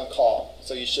more than one call,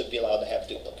 so you should be allowed to have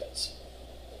duplicates.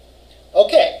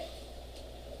 Okay.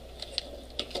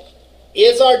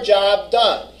 Is our job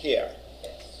done here?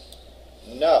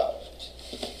 No.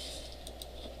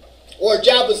 Or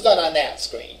job was done on that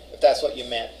screen, if that's what you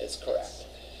meant is correct.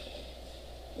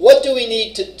 What do we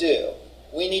need to do?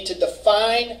 We need to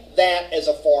define that as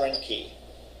a foreign key.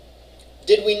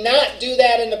 Did we not do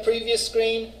that in the previous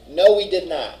screen? No, we did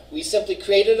not. We simply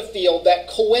created a field that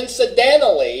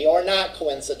coincidentally, or not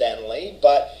coincidentally,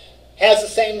 but has the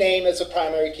same name as the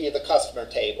primary key of the customer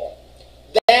table.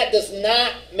 That does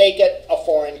not make it a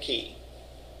foreign key.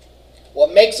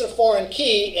 What makes it a foreign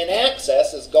key in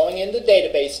Access is going into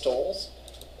database tools,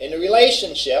 into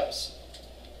relationships,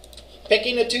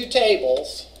 picking the two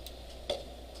tables,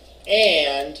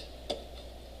 and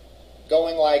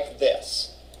going like this.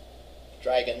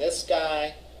 Dragging this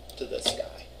guy to this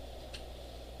guy.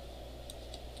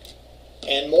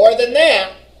 And more than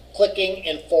that, clicking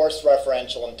Enforce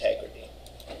Referential Integrity.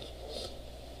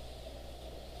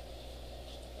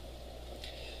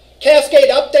 Cascade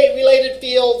Update related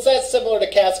fields, that's similar to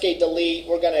Cascade Delete.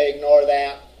 We're going to ignore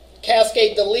that.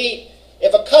 Cascade Delete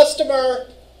if a customer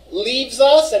leaves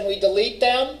us and we delete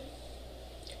them,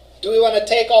 do we want to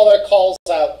take all their calls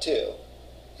out too?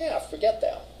 Yeah, forget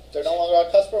them. If they're no longer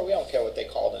our customer, we don't care what they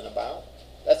called in about.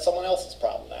 That's someone else's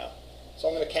problem now. So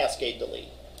I'm going to cascade delete.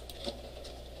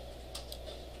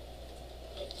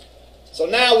 So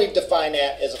now we've defined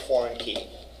that as a foreign key.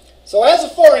 So as a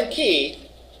foreign key,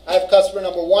 I have customer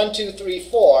number 1, 2, 3,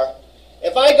 4.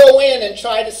 If I go in and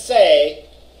try to say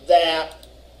that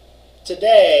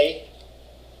today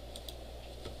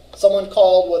someone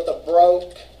called with a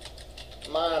broke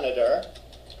monitor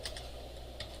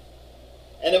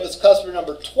and it was customer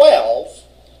number 12,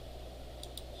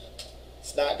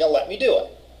 it's not going to let me do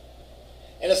it.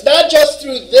 And it's not just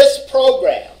through this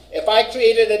program. If I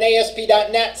created an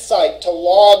ASP.NET site to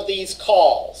log these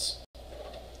calls,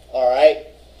 all right,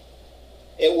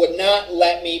 it would not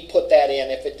let me put that in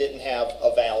if it didn't have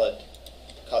a valid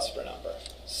customer number.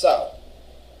 So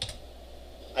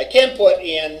I can put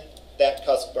in that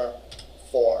customer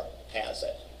 4 has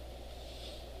it.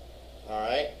 All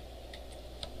right.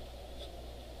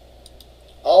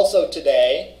 Also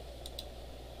today,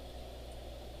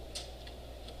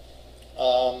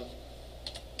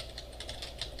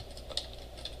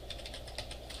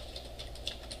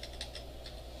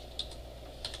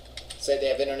 say they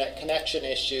have internet connection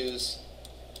issues,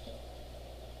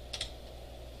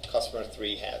 customer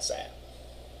 3 has that.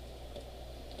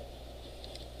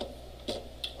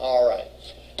 All right.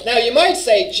 Now you might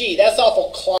say, gee, that's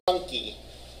awful clunky,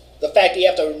 the fact that you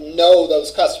have to know those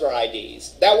customer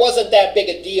IDs. That wasn't that big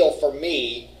a deal for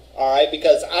me, all right,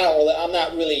 because I'm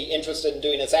not really interested in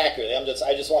doing this accurately.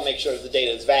 I just want to make sure the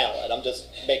data is valid. I'm just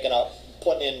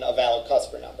putting in a valid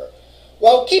customer number.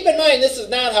 Well, keep in mind, this is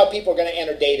not how people are going to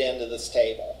enter data into this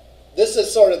table. This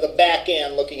is sort of the back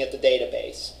end looking at the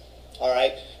database. All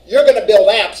right? You're going to build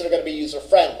apps that are going to be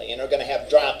user-friendly and are going to have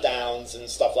drop-downs and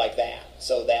stuff like that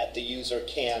so that the user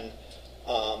can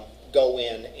go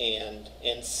in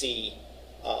and see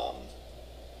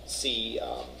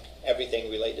everything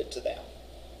related to them.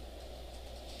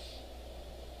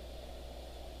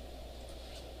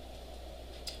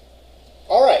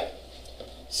 All right.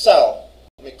 So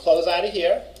let me close out of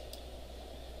here.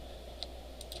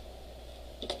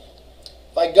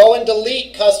 If I go and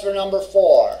delete customer number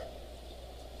 4,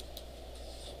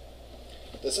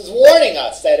 this is warning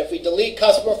us that if we delete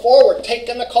customer 4, we're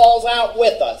taking the calls out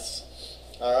with us.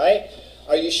 All right?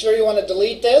 Are you sure you want to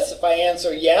delete this? If I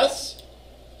answer yes,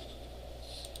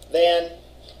 then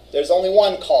there's only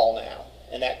one call now,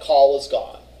 and that call is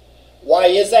gone. Why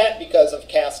is that? Because of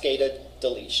cascaded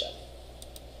deletion.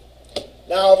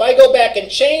 Now, if I go back and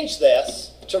change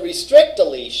this to restrict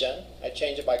deletion, I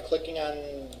change it by clicking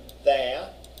on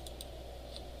that,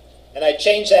 and I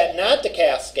change that not to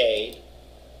cascade,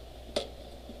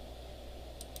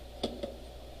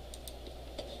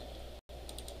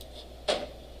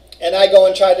 and I go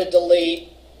and try to delete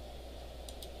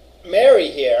Mary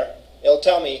here, it'll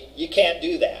tell me you can't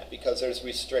do that because there's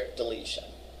restrict deletion.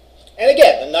 And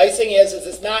again, the nice thing is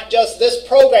it's not just this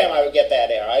program I would get that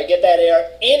error. I would get that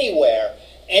error anywhere.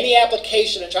 Any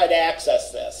application that tried to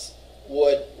access this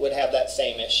would have that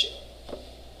same issue.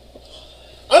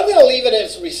 I'm going to leave it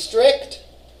as restrict,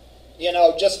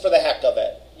 just for the heck of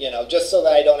it, just so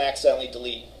that I don't accidentally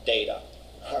delete data,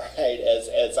 all right,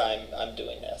 as I'm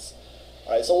doing this.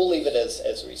 All right, so we'll leave it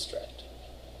as restrict.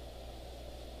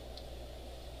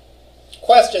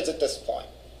 Questions at this point?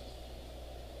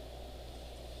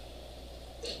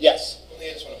 Yes? One thing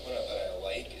I just want to point out that I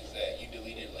like is that you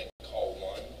deleted call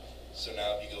 1. So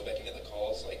now if you go back into the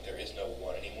calls, there is no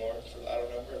 1 anymore for the auto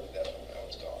number. That now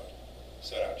it's gone.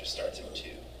 So now it just starts at 2.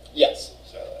 Yes.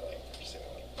 So I like just saying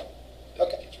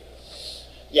okay.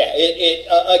 Yeah,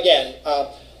 again,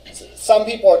 some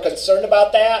people are concerned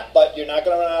about that, but you're not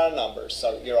going to run out of numbers,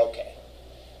 so you're okay.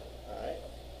 All right.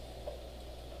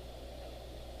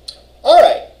 All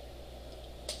right.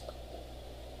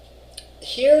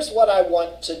 Here's what I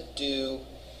want to do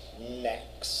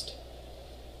next.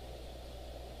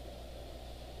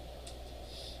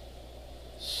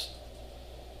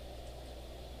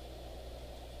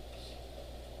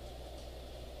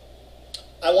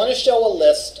 I want to show a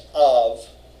list of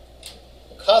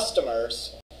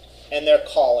customers and their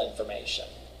call information.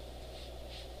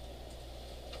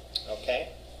 Okay?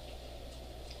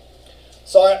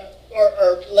 So,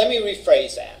 or let me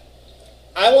rephrase that.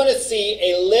 I want to see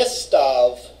a list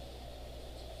of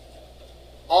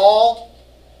all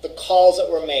the calls that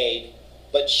were made,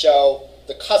 but show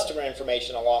the customer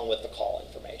information along with the call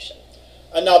information.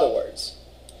 In other words,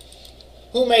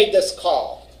 who made this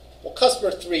call? Well,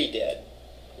 customer 3 did.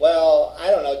 Well,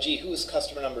 I don't know, gee, who's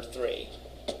customer number 3?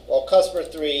 Well, customer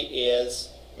 3 is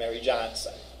Mary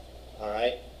Johnson. All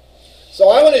right. So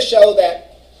I want to show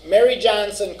that Mary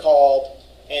Johnson called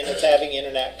and is having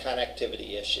internet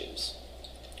connectivity issues.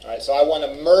 All right. So I want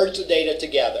to merge the data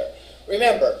together.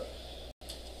 Remember,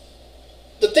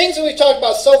 the things that we've talked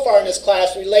about so far in this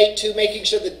class relate to making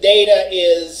sure the data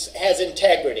has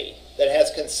integrity, that it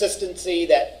has consistency,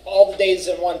 that all the data is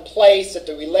in one place, that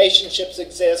the relationships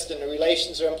exist and the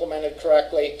relations are implemented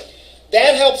correctly.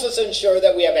 That helps us ensure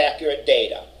that we have accurate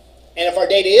data. And if our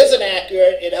data isn't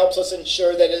accurate, it helps us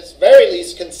ensure that it's very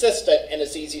least consistent and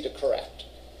it's easy to correct.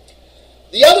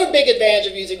 The other big advantage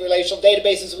of using relational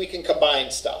databases is we can combine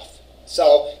stuff.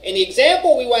 So in the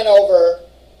example we went over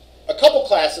a couple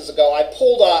classes ago, I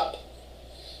pulled up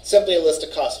simply a list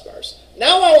of customers.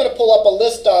 Now I want to pull up a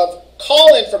list of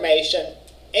call information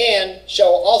and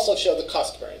also show the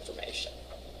customer information.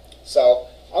 So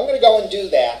I'm going to go and do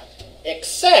that,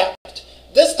 except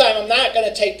this time I'm not going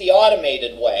to take the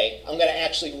automated way. I'm going to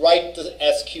actually write the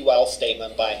SQL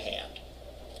statement by hand.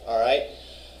 All right?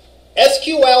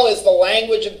 SQL is the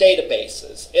language of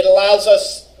databases. It allows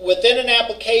us within an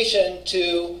application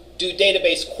to do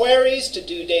database queries, to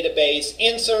do database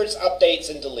inserts, updates,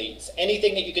 and deletes.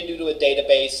 Anything that you can do to a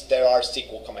database, there are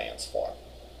SQL commands for.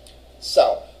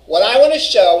 So what I want to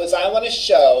show is I want to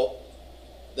show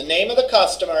the name of the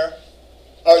customer,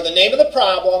 or the name of the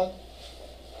problem,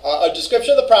 a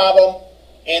description of the problem,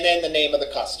 and then the name of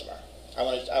the customer. I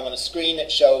want a screen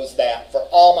that shows that for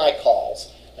all my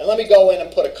calls. And let me go in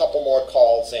and put a couple more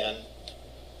calls in.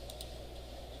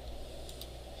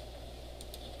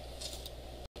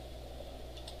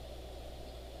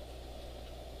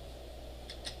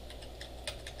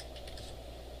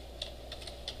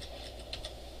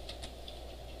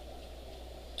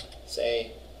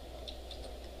 Say,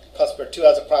 customer 2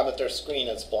 has a problem that their screen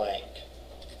is blank.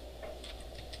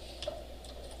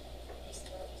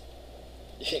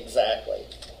 Exactly.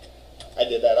 I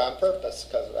did that on purpose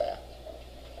because of that.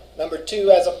 Number 2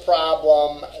 has a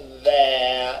problem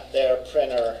that their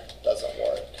printer doesn't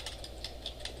work.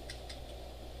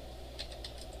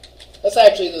 That's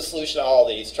actually the solution to all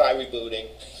these. Try rebooting.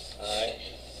 All right.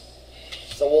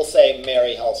 So we'll say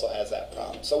Mary also has that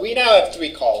problem. So we now have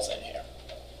 3 calls in here.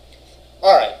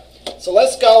 All right. So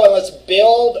let's go and let's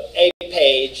build a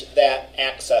page that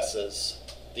accesses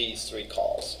these 3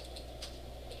 calls.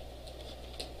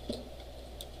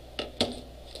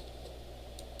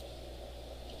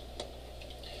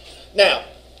 Now,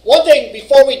 one thing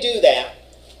before we do that,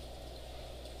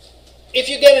 if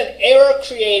you get an error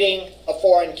creating a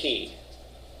foreign key,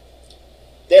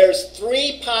 there's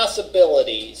 3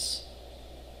 possibilities,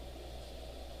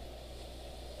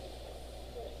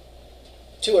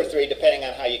 2 or 3 depending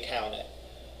on how you count it,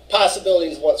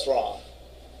 possibilities of what's wrong.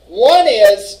 One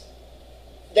is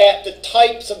that the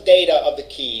types of data of the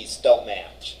keys don't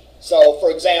match. So, for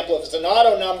example, if it's an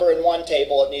auto number in one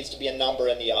table, it needs to be a number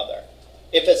in the other.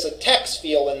 If it's a text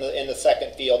field in the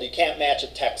second field, you can't match a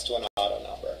text to an auto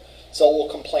number. So we'll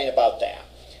complain about that.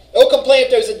 It'll complain if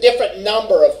there's a different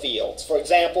number of fields. For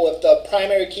example, if the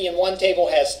primary key in one table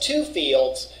has 2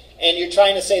 fields, and you're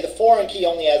trying to say the foreign key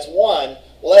only has 1,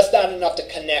 well, that's not enough to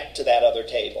connect to that other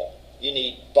table. You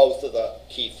need both of the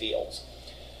key fields.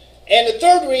 And the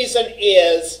third reason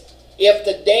is if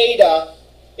the data,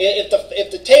 if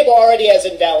the table already has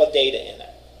invalid data in it.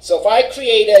 So if I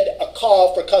created a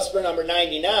call for customer number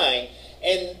 99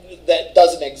 and that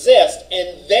doesn't exist,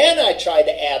 and then I tried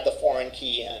to add the foreign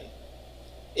key in,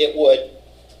 it would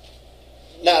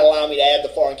not allow me to add the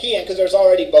foreign key in because there's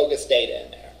already bogus data in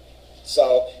there.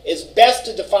 So it's best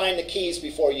to define the keys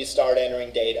before you start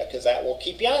entering data because that will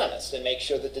keep you honest and make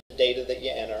sure that the data that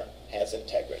you enter has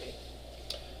integrity.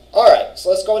 All right, so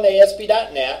let's go into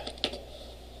ASP.NET.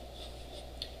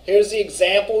 Here's the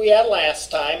example we had last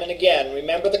time. And again,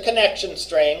 remember the connection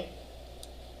string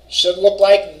should look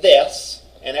like this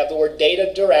and have the word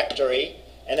data directory.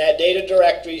 And that data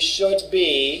directory should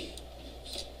be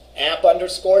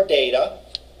app_data.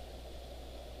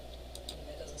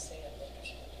 It doesn't say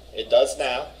app_. It does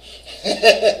now.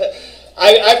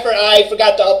 I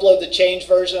forgot to upload the change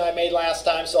version I made last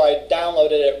time, so I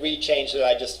downloaded it, rechanged it.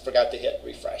 I just forgot to hit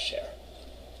refresh here.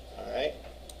 All right.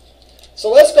 So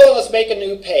let's go and let's make a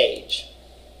new page.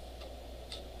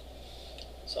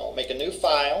 So I'll make a new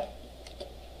file.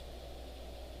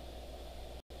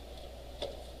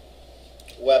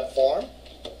 Web form.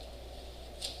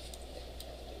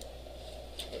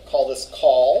 We'll call this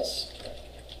calls.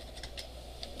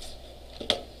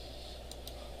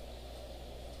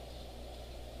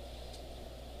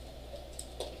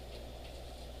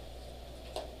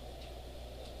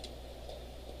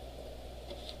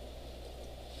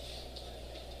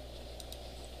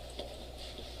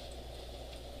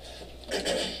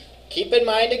 keep in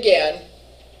mind again,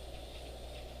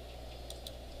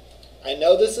 I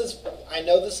know this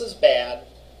is bad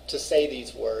to say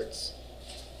these words,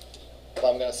 but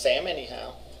I'm going to say them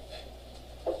anyhow.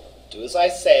 Do as I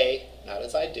say, not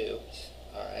as I do.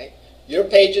 All right? Your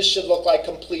pages should look like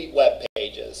complete web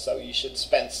pages, so you should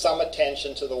spend some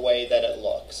attention to the way that it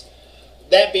looks.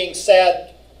 That being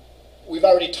said, we've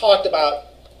already talked about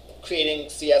creating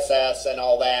CSS and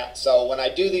all that, so when I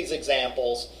do these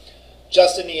examples,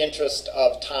 just in the interest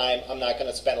of time, I'm not going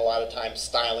to spend a lot of time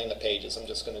styling the pages. I'm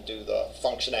just going to do the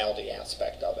functionality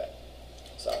aspect of it.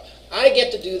 So I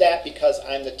get to do that because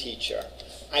I'm the teacher.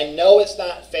 I know it's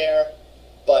not fair,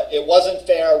 but it wasn't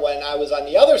fair when I was on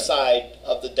the other side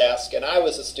of the desk and I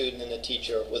was a student and the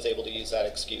teacher was able to use that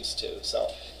excuse too. So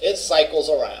it cycles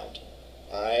around.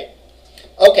 All right?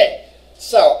 Okay,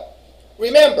 so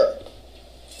remember,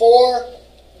 for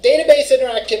database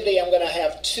interactivity, I'm going to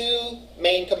have two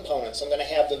main components. I'm going to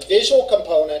have the visual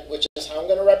component, which is how I'm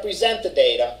going to represent the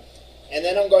data, and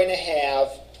then I'm going to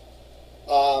have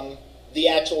the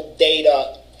actual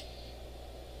data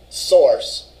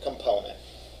source component.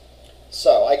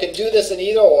 So I can do this in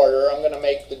either order. I'm going to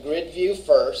make the grid view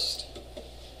first.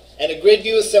 And a grid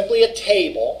view is simply a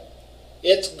table.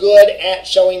 It's good at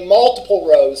showing multiple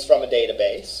rows from a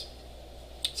database.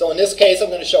 So in this case, I'm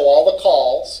going to show all the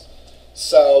calls.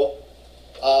 So,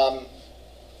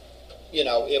 you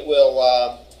know, it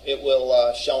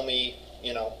will show me,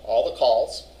 you know, all the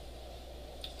calls.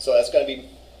 So that's going to be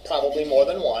probably more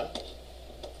than one.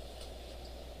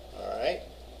 All right.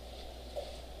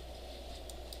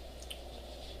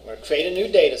 I'm going to create a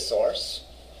new data source.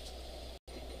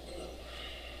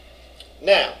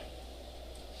 Now,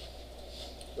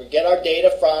 we get our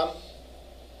data from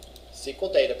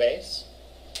SQL database.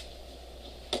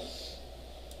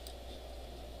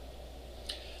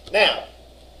 Now,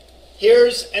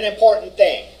 here's an important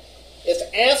thing. It's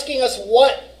asking us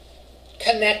what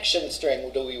connection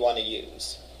string do we want to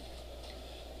use.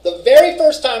 The very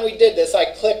first time we did this, I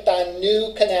clicked on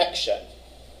New Connection.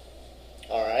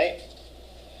 All right?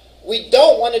 We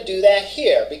don't want to do that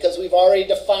here because we've already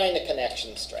defined a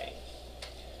connection string.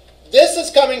 This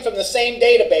is coming from the same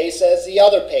database as the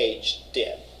other page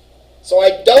did. So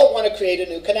I don't want to create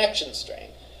a new connection string.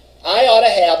 I ought to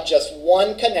have just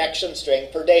one connection string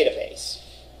per database.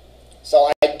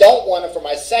 So I don't want to, for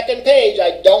my second page,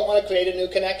 I don't want to create a new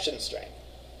connection string.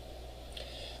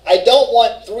 I don't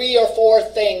want 3 or 4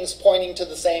 things pointing to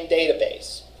the same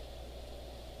database.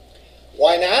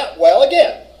 Why not? Well,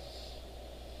 again,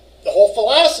 the whole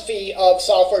philosophy of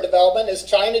software development is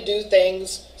trying to do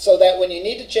things so that when you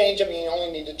need to change them, you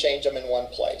only need to change them in one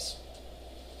place.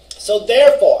 So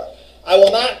therefore, I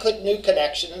will not click New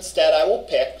Connection. Instead, I will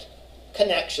pick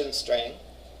Connection String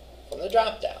from the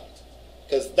drop-down,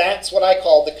 because that's what I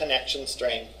called the connection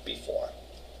string before.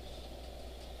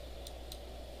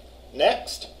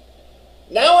 Next.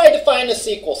 Now I define a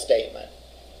SQL statement.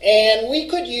 And we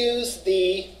could use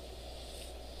the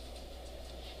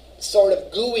sort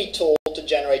of GUI tool to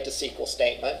generate the SQL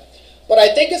statement. But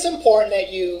I think it's important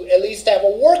that you at least have a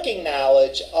working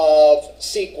knowledge of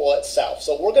SQL itself.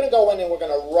 So we're going to go in and we're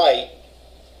going to write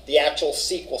the actual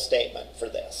SQL statement for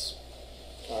this.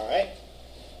 All right.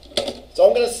 So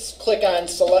I'm going to click on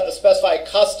specify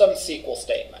custom SQL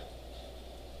statement.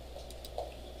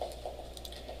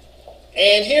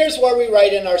 And here's where we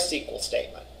write in our SQL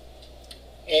statement.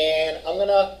 And I'm going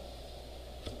to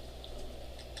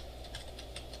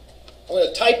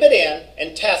type it in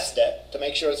and test it to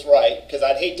make sure it's right, because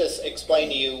I'd hate to explain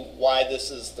to you why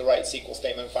this is the right SQL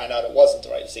statement and find out it wasn't the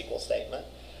right SQL statement.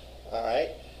 All right.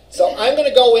 So I'm going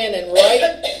to go in and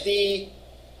write the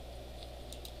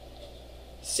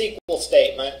SQL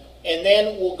statement, and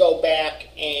then we'll go back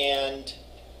and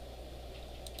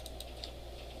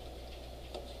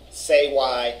say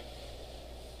why,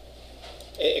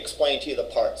 explain to you the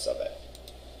parts of it.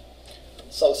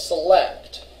 So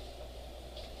select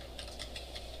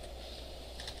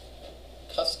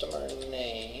customer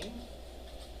name,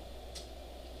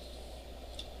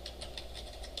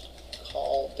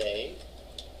 call date,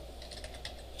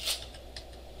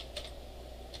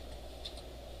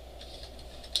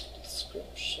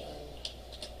 description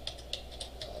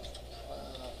of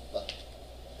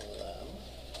problem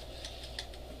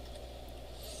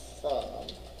from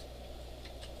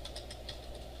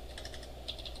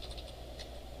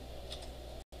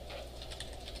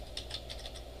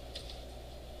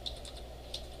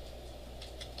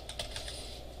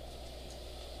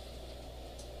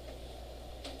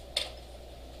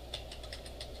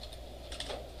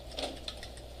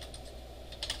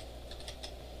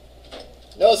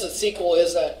Notice that SQL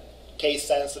isn't case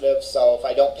sensitive, so if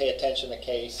I don't pay attention to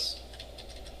case,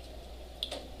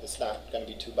 is not going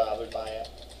to be too bothered by it.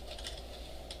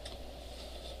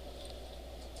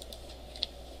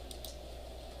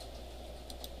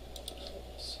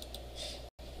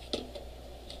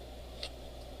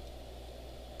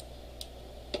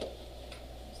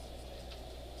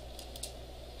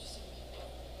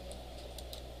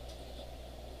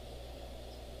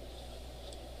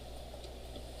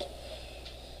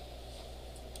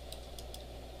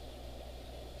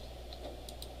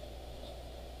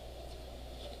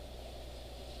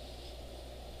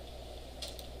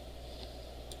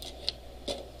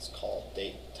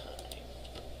 Date, time.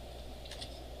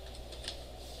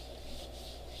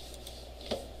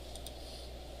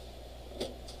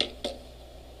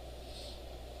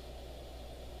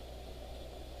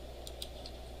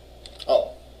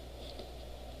 Oh,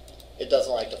 it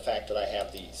doesn't like the fact that I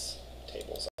have these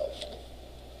tables open.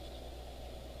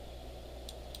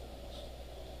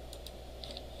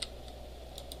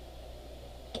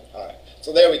 All right,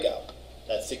 so there we go.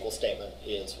 That SQL statement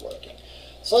is working.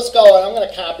 So let's go, and I'm going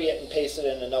to copy it and paste it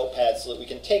in a notepad so that we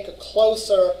can take a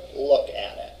closer look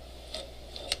at it.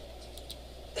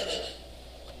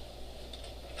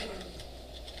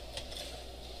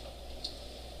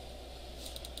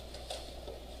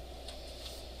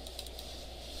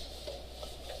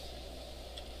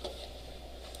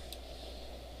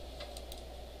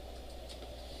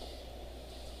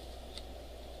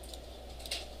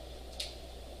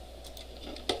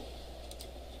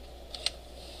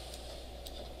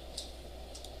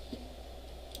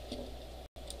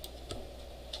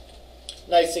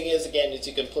 Nice thing is, again, is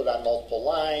you can put it on multiple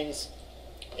lines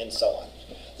and so on.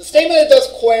 The statement that does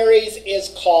queries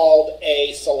is called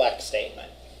a select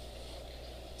statement.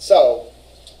 So,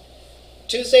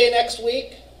 Tuesday next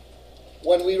week,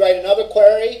 when we write another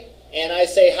query and I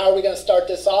say, how are we going to start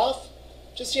this off?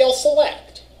 Just yell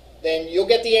select. Then you'll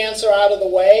get the answer out of the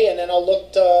way, and then I'll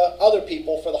look to other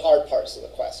people for the hard parts of the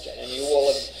question. And you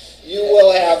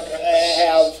will have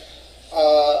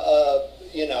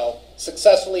you know,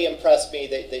 successfully impressed me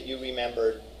that you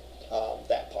remembered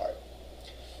that part.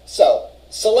 So,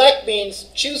 select means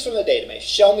choose from the database.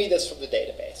 Show me this from the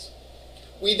database.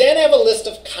 We then have a list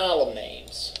of column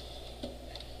names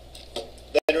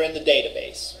that are in the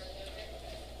database.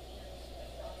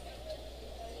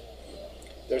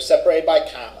 They're separated by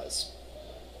commas.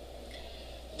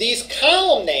 These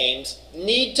column names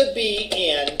need to be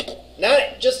in,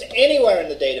 not just anywhere in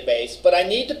the database, but I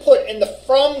need to put in the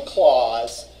from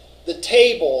clause the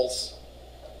tables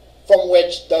from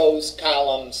which those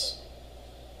columns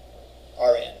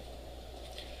are in.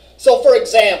 So for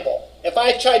example, if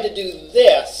I tried to do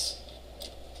this,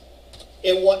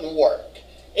 it wouldn't work.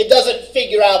 It doesn't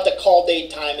figure out that call date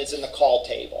time is in the call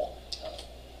table.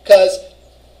 Because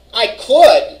I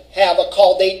could have a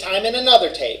call date time in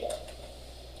another table.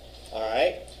 All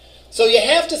right? So you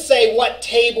have to say what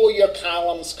table your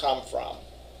columns come from.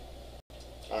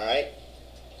 All right?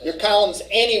 Your columns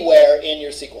anywhere in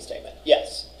your SQL statement.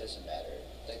 Yes? Doesn't matter.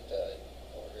 Like the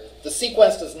order. The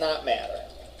sequence does not matter.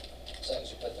 As long as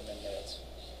you put them in there, it's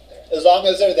there. As long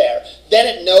as they're there. Then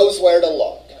it knows where to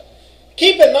look. Yeah.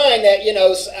 Keep in mind that, you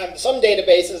know, some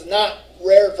databases, not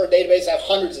rare for databases, have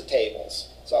hundreds of tables.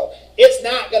 So it's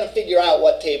not going to figure out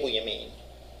what table you mean.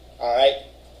 All right?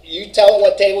 You tell it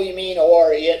what table you mean,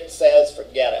 or it says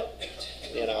forget it.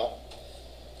 You know?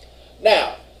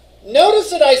 Now, notice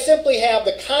that I simply have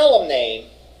the column name.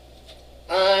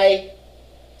 I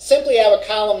simply have a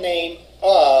column name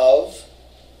of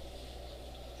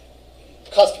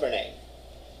customer name.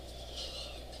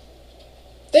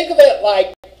 Think of it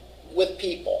like with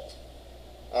people.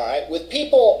 All right? With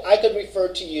people, I could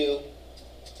refer to you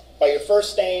by your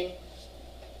first name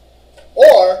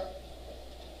or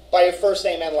by your first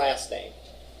name and last name.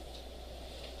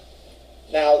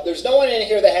 Now, there's no one in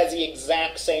here that has the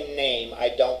exact same name,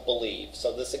 I don't believe,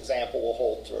 so this example will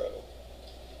hold through.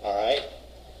 All right?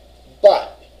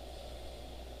 But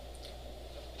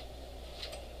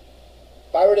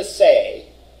if I were to say,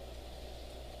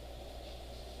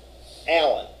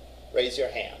 Alan, raise your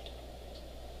hand.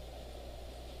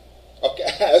 Okay,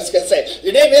 I was going to say,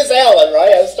 your name is Alan,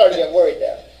 right? I was starting to get worried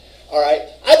there. All right,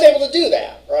 I was able to do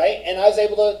that, right? And I was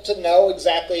able to know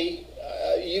exactly,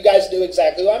 you guys knew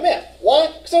exactly who I meant. Why?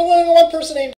 Because there's only one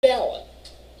person named Alan.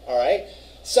 All right,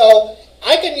 so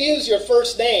I can use your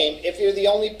first name if you're the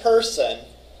only person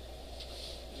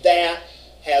that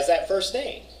has that first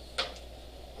name.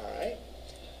 All right.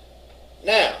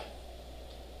 Now,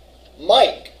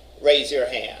 Mike, raise your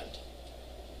hand.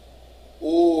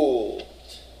 Ooh.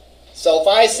 So if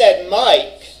I said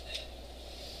Mike,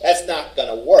 that's not going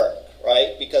to work,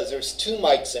 right? Because there's two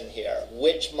Mikes in here.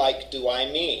 Which Mike do I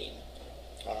mean?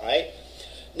 All right.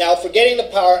 Now, forgetting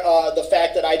the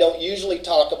fact that I don't usually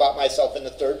talk about myself in the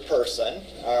third person,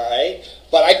 all right,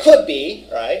 but I could be,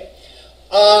 right?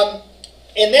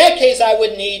 In that case, I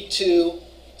would need to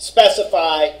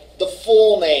specify the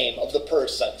full name of the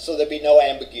person, so there'd be no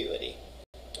ambiguity,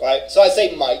 right? So I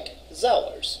say Mike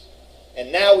Zellers,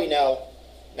 and now we know.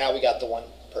 Now we got the one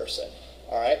person,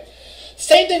 all right?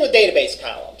 Same thing with database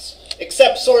columns,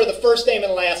 except sort of the first name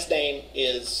and last name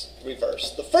is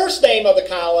reversed. The first name of the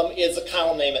column is the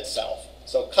column name itself.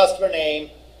 So customer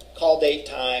name, call date,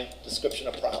 time, description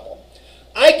of problem.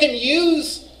 I can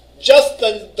use just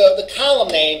the column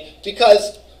name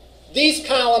because these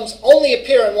columns only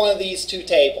appear in one of these two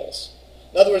tables.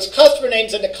 In other words, customer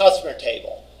name's in the customer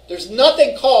table. There's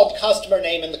nothing called customer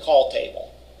name in the call table.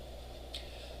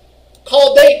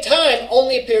 Call date time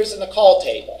only appears in the call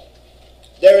table.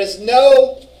 There is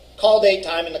no call date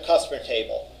time in the customer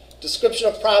table. Description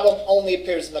of problem only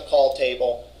appears in the call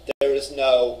table. There is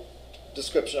no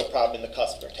description of problem in the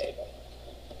customer table.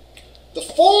 The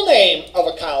full name of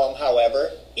a column,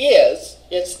 however, is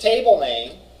its table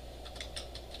name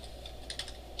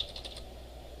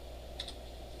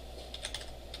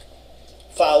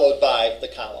followed by the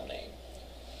column name.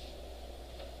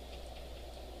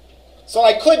 So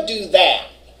I could do that.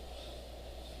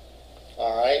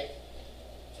 All right?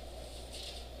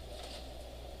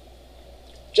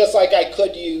 Just like I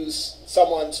could use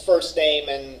someone's first name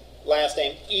and last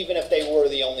name, even if they were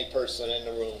the only person in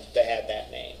the room that had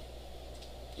that name.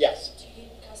 Yes? Do you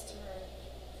need customer,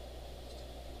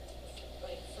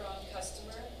 like from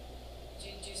customer? Do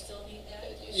you still need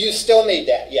that? You still need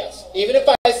that, yes. Even if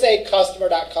I say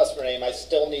customer.customer name, I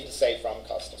still need to say from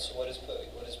customer. So what is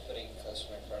putting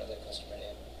customer in front of the customer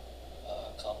name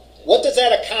accomplish? What does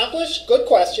that accomplish? Good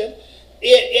question.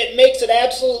 It makes it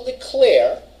absolutely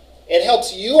clear. It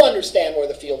helps you understand where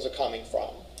the fields are coming from.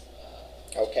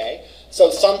 Okay? So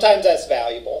sometimes that's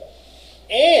valuable.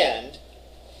 And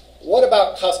what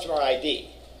about customer ID?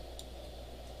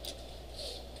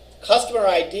 Customer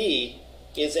ID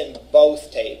is in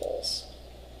both tables.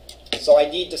 So I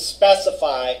need to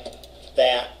specify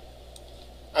that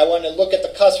I want to look at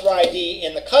the customer ID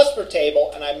in the customer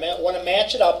table, and I want to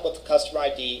match it up with the customer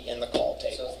ID in the call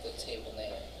table. So it's the table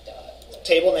name dot whatever.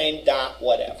 Table name dot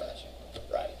whatever.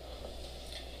 Right.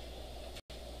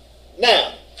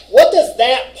 Now, what does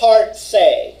that part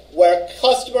say where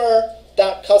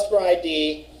customer.customer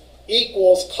ID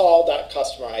equals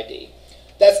call.customer ID?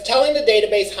 That's telling the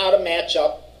database how to match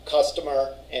up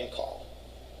customer and call.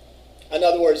 In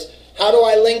other words, how do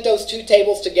I link those two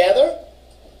tables together?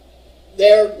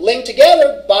 They're linked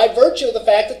together by virtue of the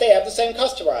fact that they have the same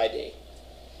customer ID.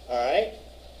 All right?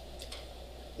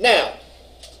 Now,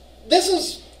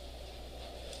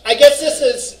 I guess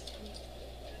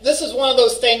this is one of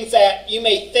those things that you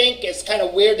may think is kind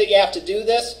of weird that you have to do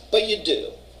this, but you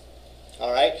do.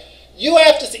 All right? You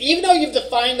have to, even though you've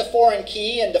defined the foreign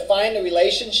key and defined the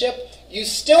relationship, you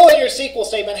still in your SQL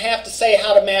statement have to say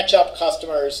how to match up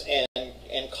customers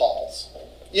and calls.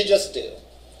 You just do.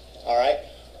 All right?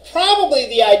 Probably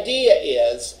the idea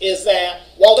is that,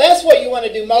 while that's what you want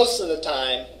to do most of the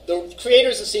time, the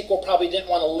creators of SQL probably didn't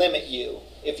want to limit you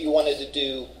if you wanted to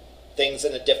do things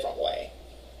in a different way.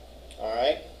 All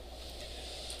right?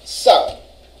 So,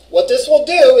 what this will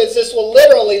do is this will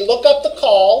literally look up the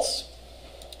calls,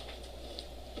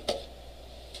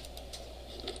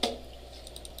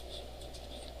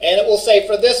 and it will say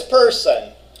for this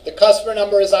person, the customer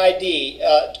number is ID,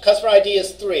 customer ID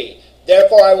is 3.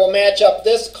 Therefore, I will match up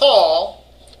this call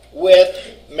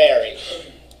with Mary.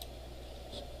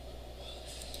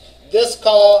 This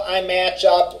call I match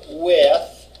up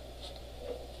with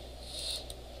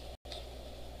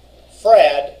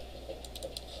Fred.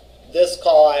 This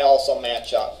call I also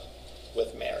match up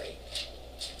with Mary.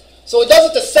 So it does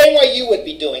it the same way you would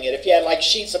be doing it if you had like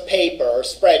sheets of paper or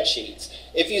spreadsheets.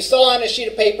 If you saw on a sheet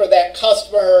of paper that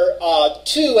customer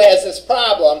 2 has this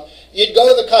problem, you'd go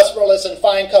to the customer list and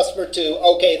find customer 2.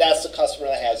 Okay, that's the customer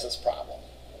that has this problem.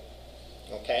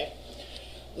 Okay?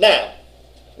 Now,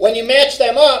 when you match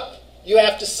them up, you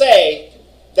have to say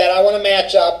that I want to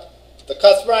match up the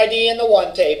customer ID in the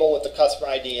one table with the customer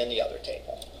ID in the other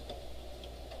table.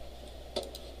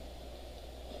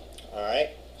 All right?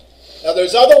 Now,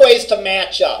 there's other ways to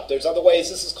match up. There's other ways.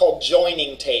 This is called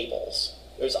joining tables.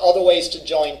 There's other ways to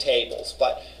join tables.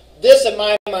 But this, in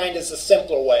my mind, is a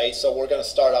simpler way, so we're going to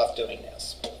start off doing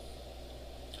this.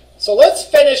 So let's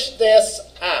finish this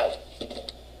out.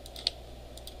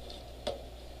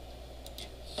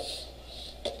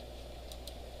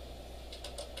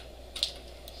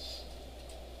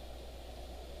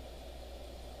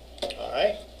 All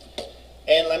right.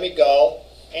 And let me go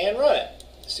and run it.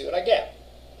 See what I get.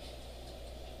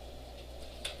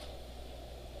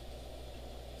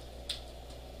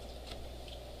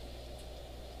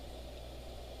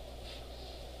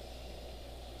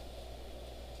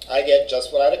 I get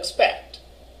just what I'd expect.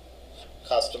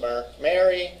 Customer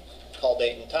Mary, call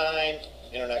date and time,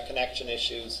 internet connection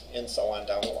issues, and so on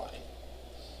down the line.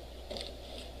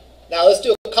 Now let's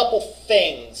do a couple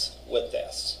things with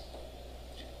this.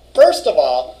 First of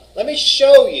all, let me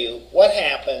show you what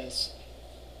happens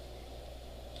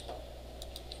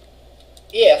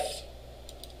if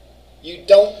you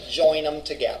don't join them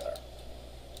together.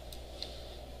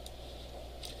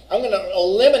 I'm going to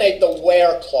eliminate the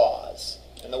where clause.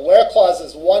 And the where clause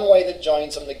is one way that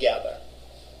joins them together.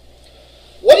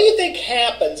 What do you think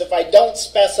happens if I don't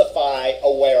specify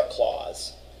a where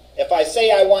clause? If I say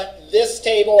I want this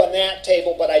table and that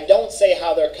table, but I don't say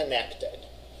how they're connected?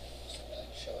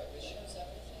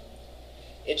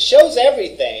 It shows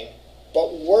everything,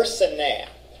 but worse than that.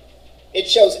 It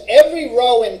shows every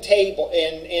row in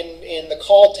the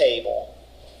call table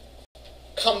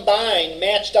combined,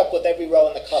 matched up with every row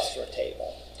in the customer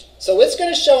table. So it's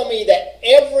going to show me that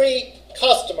every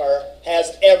customer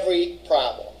has every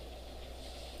problem.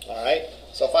 All right.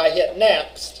 So if I hit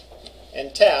next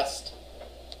and test,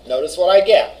 notice what I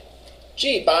get.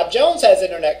 Gee, Bob Jones has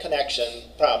internet connection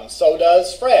problems. So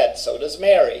does Fred. So does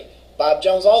Mary. Bob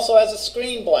Jones also has a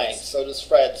screen blank. So does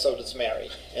Fred. So does Mary.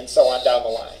 And so on down the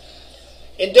line.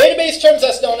 In database terms,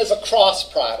 that's known as a cross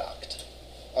product.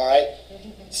 All right.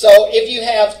 So if you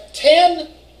have 10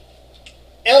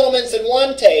 elements in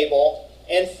one table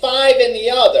and 5 in the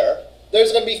other,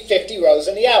 there's going to be 50 rows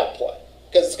in the output.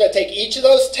 Because it's going to take each of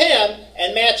those 10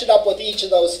 and match it up with each of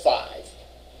those 5.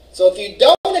 So if you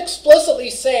don't explicitly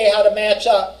say how to match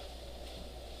up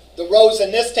the rows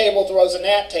in this table with the rows in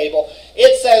that table,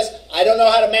 it says, I don't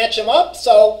know how to match them up,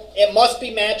 so it must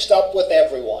be matched up with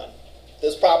everyone.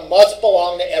 This problem must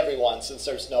belong to everyone since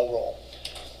there's no rule.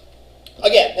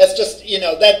 Again, that's just,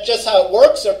 that's just how it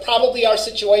works. There probably are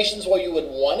situations where you would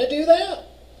want to do that.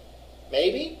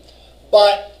 Maybe.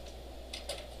 But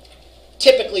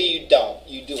typically you don't.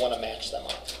 You do want to match them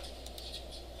up.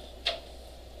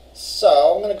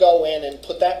 So I'm going to go in and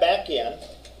put that back in.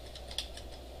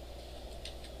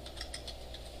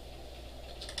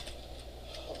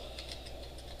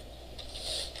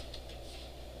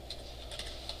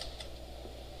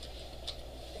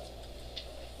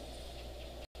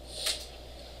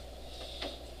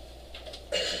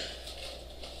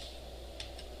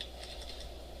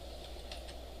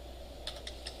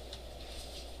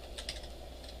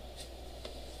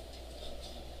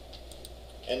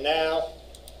 And now,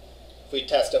 if we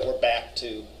test it, we're back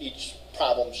to each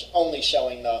problem only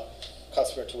showing the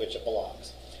customer to which it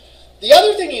belongs. The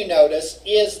other thing you notice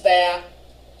is that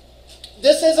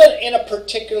this isn't in a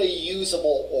particularly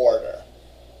usable order.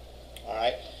 All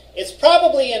right? It's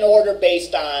probably in order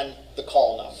based on the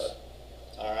call number.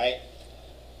 All right?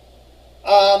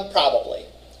 Probably.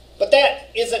 But that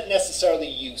isn't necessarily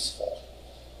useful.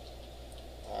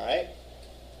 All right?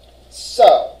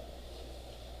 So,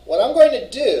 what I'm going to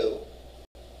do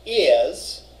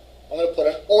is I'm going to put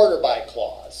an order by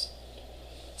clause.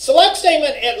 Select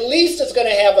statement at least is going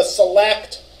to have a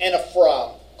select and a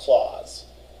from clause.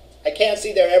 I can't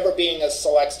see there ever being a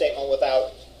select statement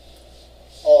without,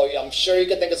 I'm sure you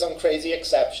could think of some crazy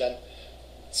exception.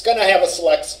 It's going to have a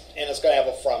select and it's going to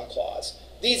have a from clause.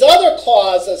 These other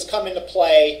clauses come into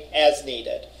play as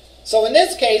needed. So in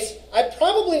this case, I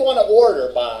probably want to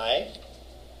order by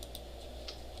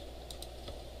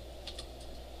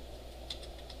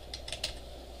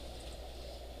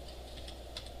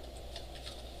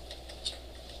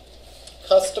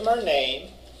customer name,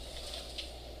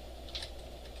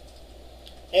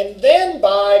 and then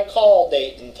by call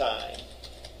date and time.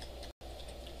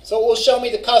 So it will show me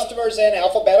the customers in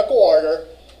alphabetical order,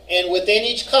 and within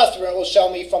each customer it will show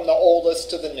me from the oldest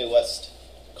to the newest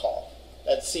call.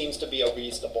 That seems to be a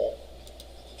reasonable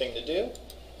thing to do.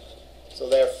 So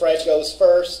there, Fred goes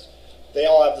first. They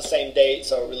all have the same date,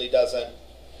 so it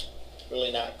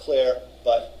really not clear,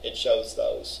 but it shows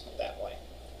those that way.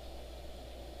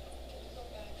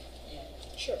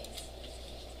 Sure.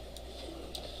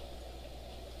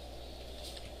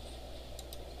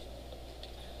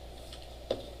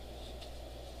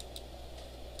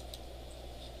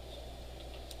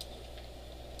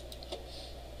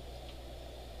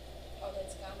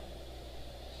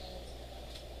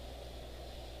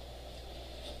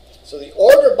 So the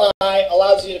order by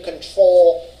allows you to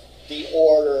control the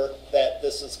order that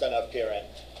this is going to appear in.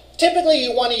 Typically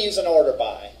you want to use an order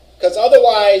by, because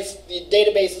otherwise the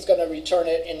database is going to return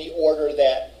it in the order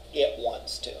that it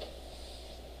wants to.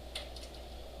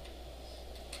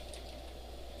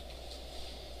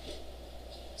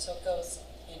 So it goes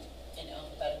in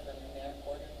alphabetical or numeric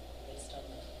order based on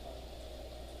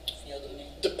the field you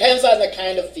need? Depends on the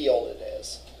kind of field it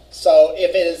is. So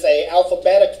if it is a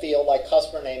alphabetic field like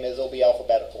customer name is, it'll be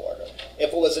alphabetical order.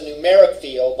 If it was a numeric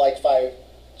field, like if I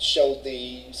showed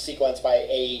the sequence by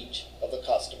age of the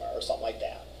customer or something like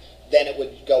that, then it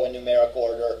would go in numeric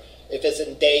order. If it's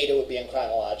in date, it would be in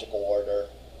chronological order,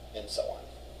 and so on.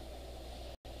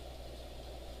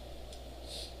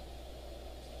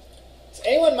 Does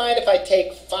anyone mind if I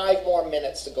take 5 more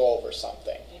minutes to go over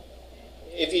something?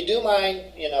 If you do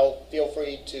mind, feel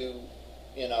free to,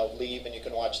 leave and you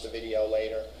can watch the video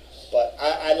later. But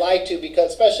I like to,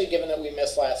 because especially given that we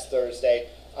missed last Thursday,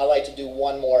 I like to do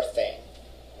one more thing.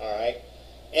 All right?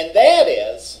 And that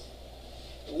is,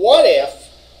 what if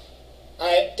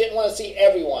I didn't want to see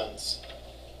everyone's,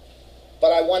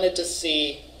 but I wanted to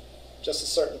see just a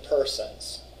certain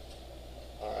person's?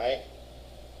 All right?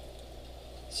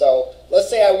 So let's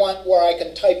say I want where I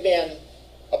can type in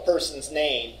a person's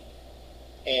name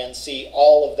and see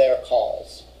all of their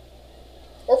calls.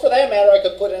 Or for that matter, I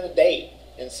could put in a date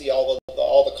and see all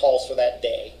the calls for that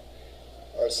day,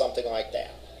 or something like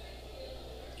that.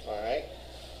 All right?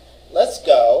 Let's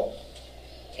go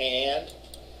and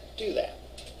do that.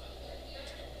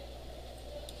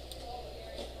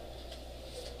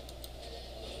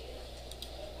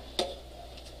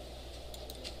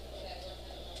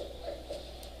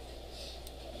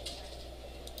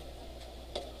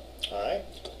 All right?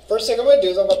 First thing I'm going to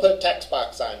do is I'm going to put a text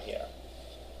box on here.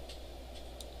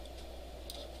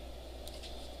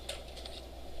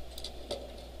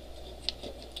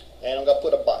 And I'm going to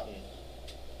put a button.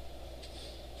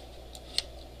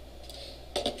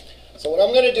 So what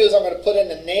I'm going to do is I'm going to put in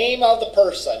the name of the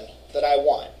person that I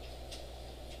want.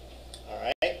 All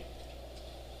right?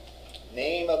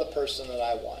 Name of the person that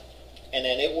I want. And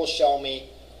then it will show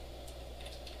me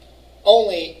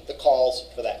only the calls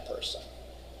for that person.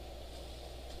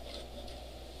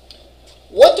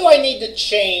 What do I need to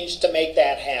change to make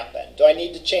that happen? Do I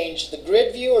need to change the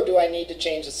grid view, or do I need to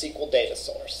change the SQL data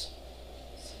source?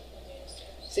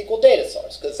 SQL data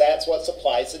source, because that's what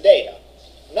supplies the data.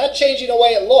 I'm not changing the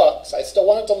way it looks. I still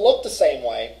want it to look the same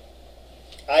way.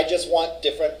 I just want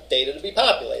different data to be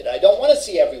populated. I don't want to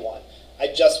see everyone. I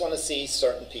just want to see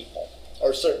certain people,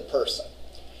 or a certain person.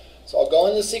 So I'll go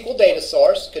into the SQL data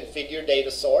source, configure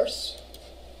data source.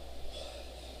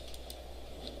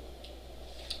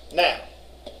 Now,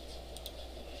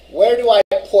 where do I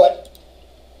put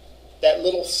that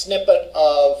little snippet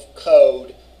of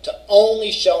code to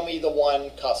only show me the one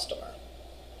customer?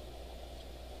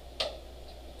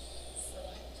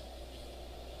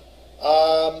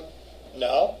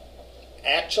 No.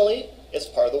 Actually, it's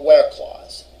part of the where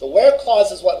clause. The where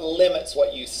clause is what limits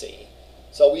what you see.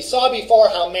 So we saw before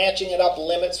how matching it up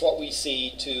limits what we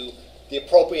see to the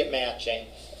appropriate matching.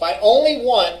 If I only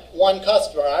want one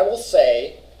customer, I will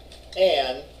say,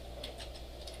 and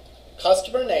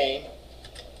customer name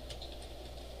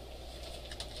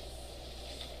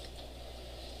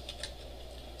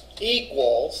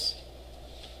equals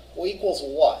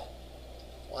what?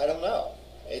 Well, I don't know.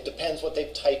 It depends what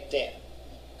they've typed in.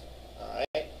 All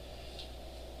right.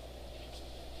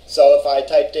 So if I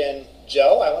typed in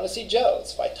Joe, I want to see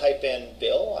Joe's. If I type in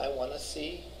Bill, I want to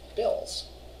see Bill's.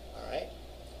 All right.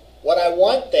 What I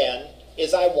want then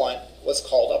is I want what's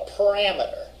called a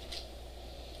parameter.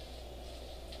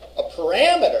 A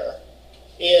parameter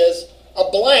is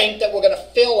a blank that we're going to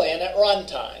fill in at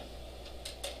runtime.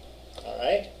 All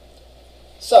right.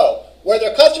 So where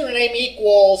their customer name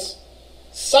equals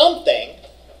something,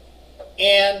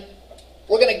 and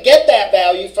we're going to get that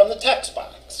value from the text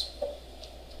box.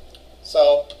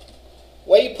 So the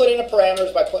way you put in a parameter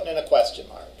is by putting in a question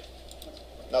mark.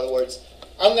 In other words,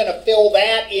 I'm going to fill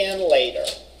that in later.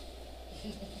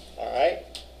 All right?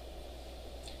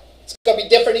 It's going to be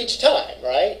different each time,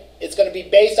 right? It's going to be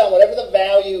based on whatever the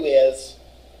value is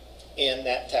in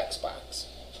that text box.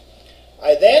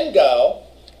 I then go,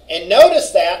 and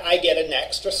notice that I get an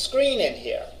extra screen in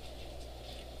here.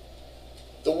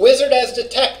 The wizard has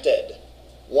detected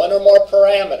one or more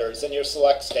parameters in your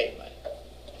select statement.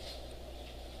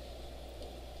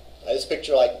 I just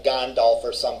picture like Gandalf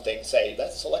or something say,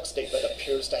 that select statement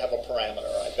appears to have a parameter.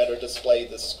 I better display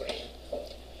this screen.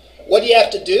 What do you have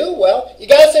to do? Well, you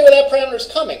got to say where that parameter is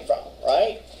coming from,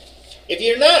 right? If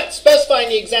you're not specifying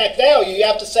the exact value, you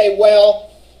have to say,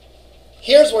 well,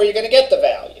 here's where you're going to get the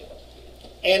value.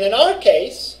 And in our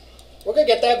case, we're going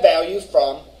to get that value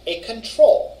from a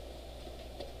control.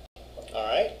 All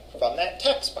right, from that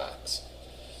text box.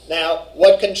 Now,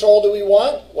 what control do we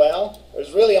want? Well,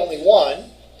 there's really only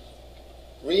one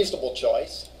reasonable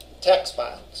choice, text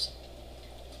box.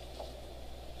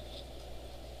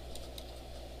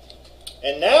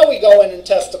 And now we go in and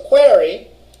test the query.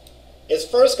 It's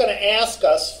first going to ask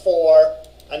us for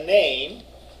a name.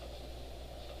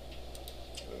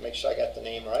 Let me make sure I got the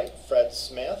name right. Fred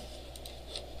Smith.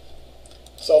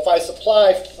 So if I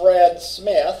supply Fred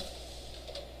Smith,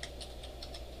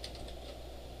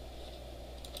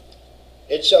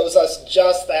 it shows us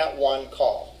just that one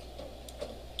call.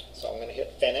 So I'm going to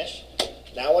hit finish.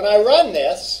 Now when I run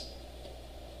this,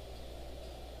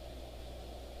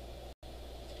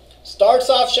 starts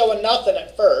off showing nothing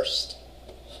at first.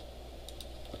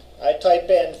 I type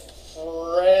in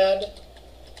Fred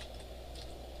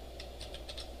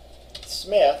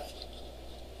Smith,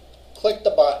 click the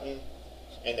button,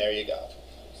 and there you go.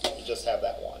 You just have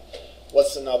that one.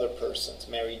 What's another person's?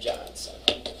 Mary Johnson.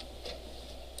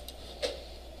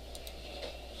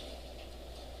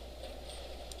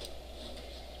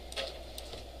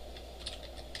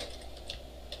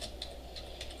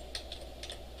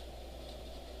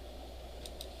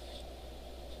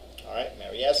 All right,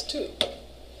 Mary has 2.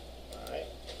 All right,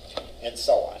 and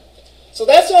so on. So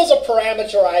that's a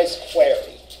parameterized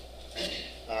query.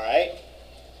 All right.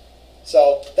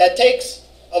 So that takes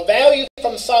a value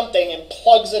from something and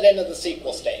plugs it into the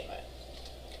SQL statement.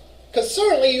 Because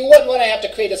certainly you wouldn't want to have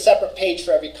to create a separate page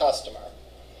for every customer.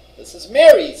 This is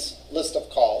Mary's list of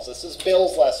calls. This is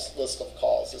Bill's list of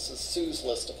calls. This is Sue's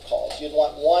list of calls. You'd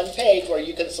want one page where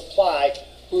you can supply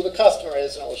who the customer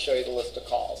is, and it will show you the list of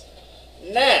calls.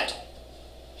 Now,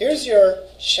 here's your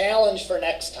challenge for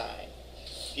next time.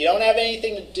 If you don't have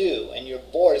anything to do and you're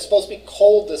bored, it's supposed to be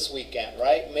cold this weekend,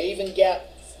 right? You may even get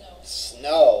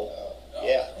snow.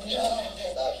 Yeah.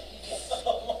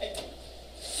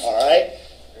 All right.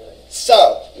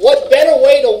 So, what better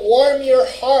way to warm your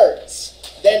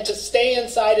hearts than to stay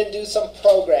inside and do some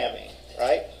programming,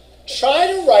 right? Try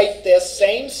to write this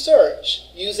same search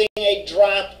using a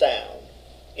drop-down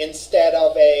instead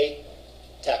of a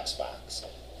text box.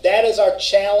 That is our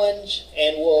challenge,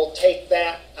 and we'll take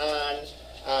that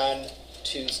on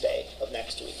Tuesday of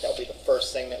next week. That'll be the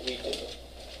first thing that we do.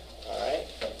 All right?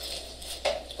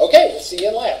 Okay, we'll see you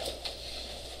in lab.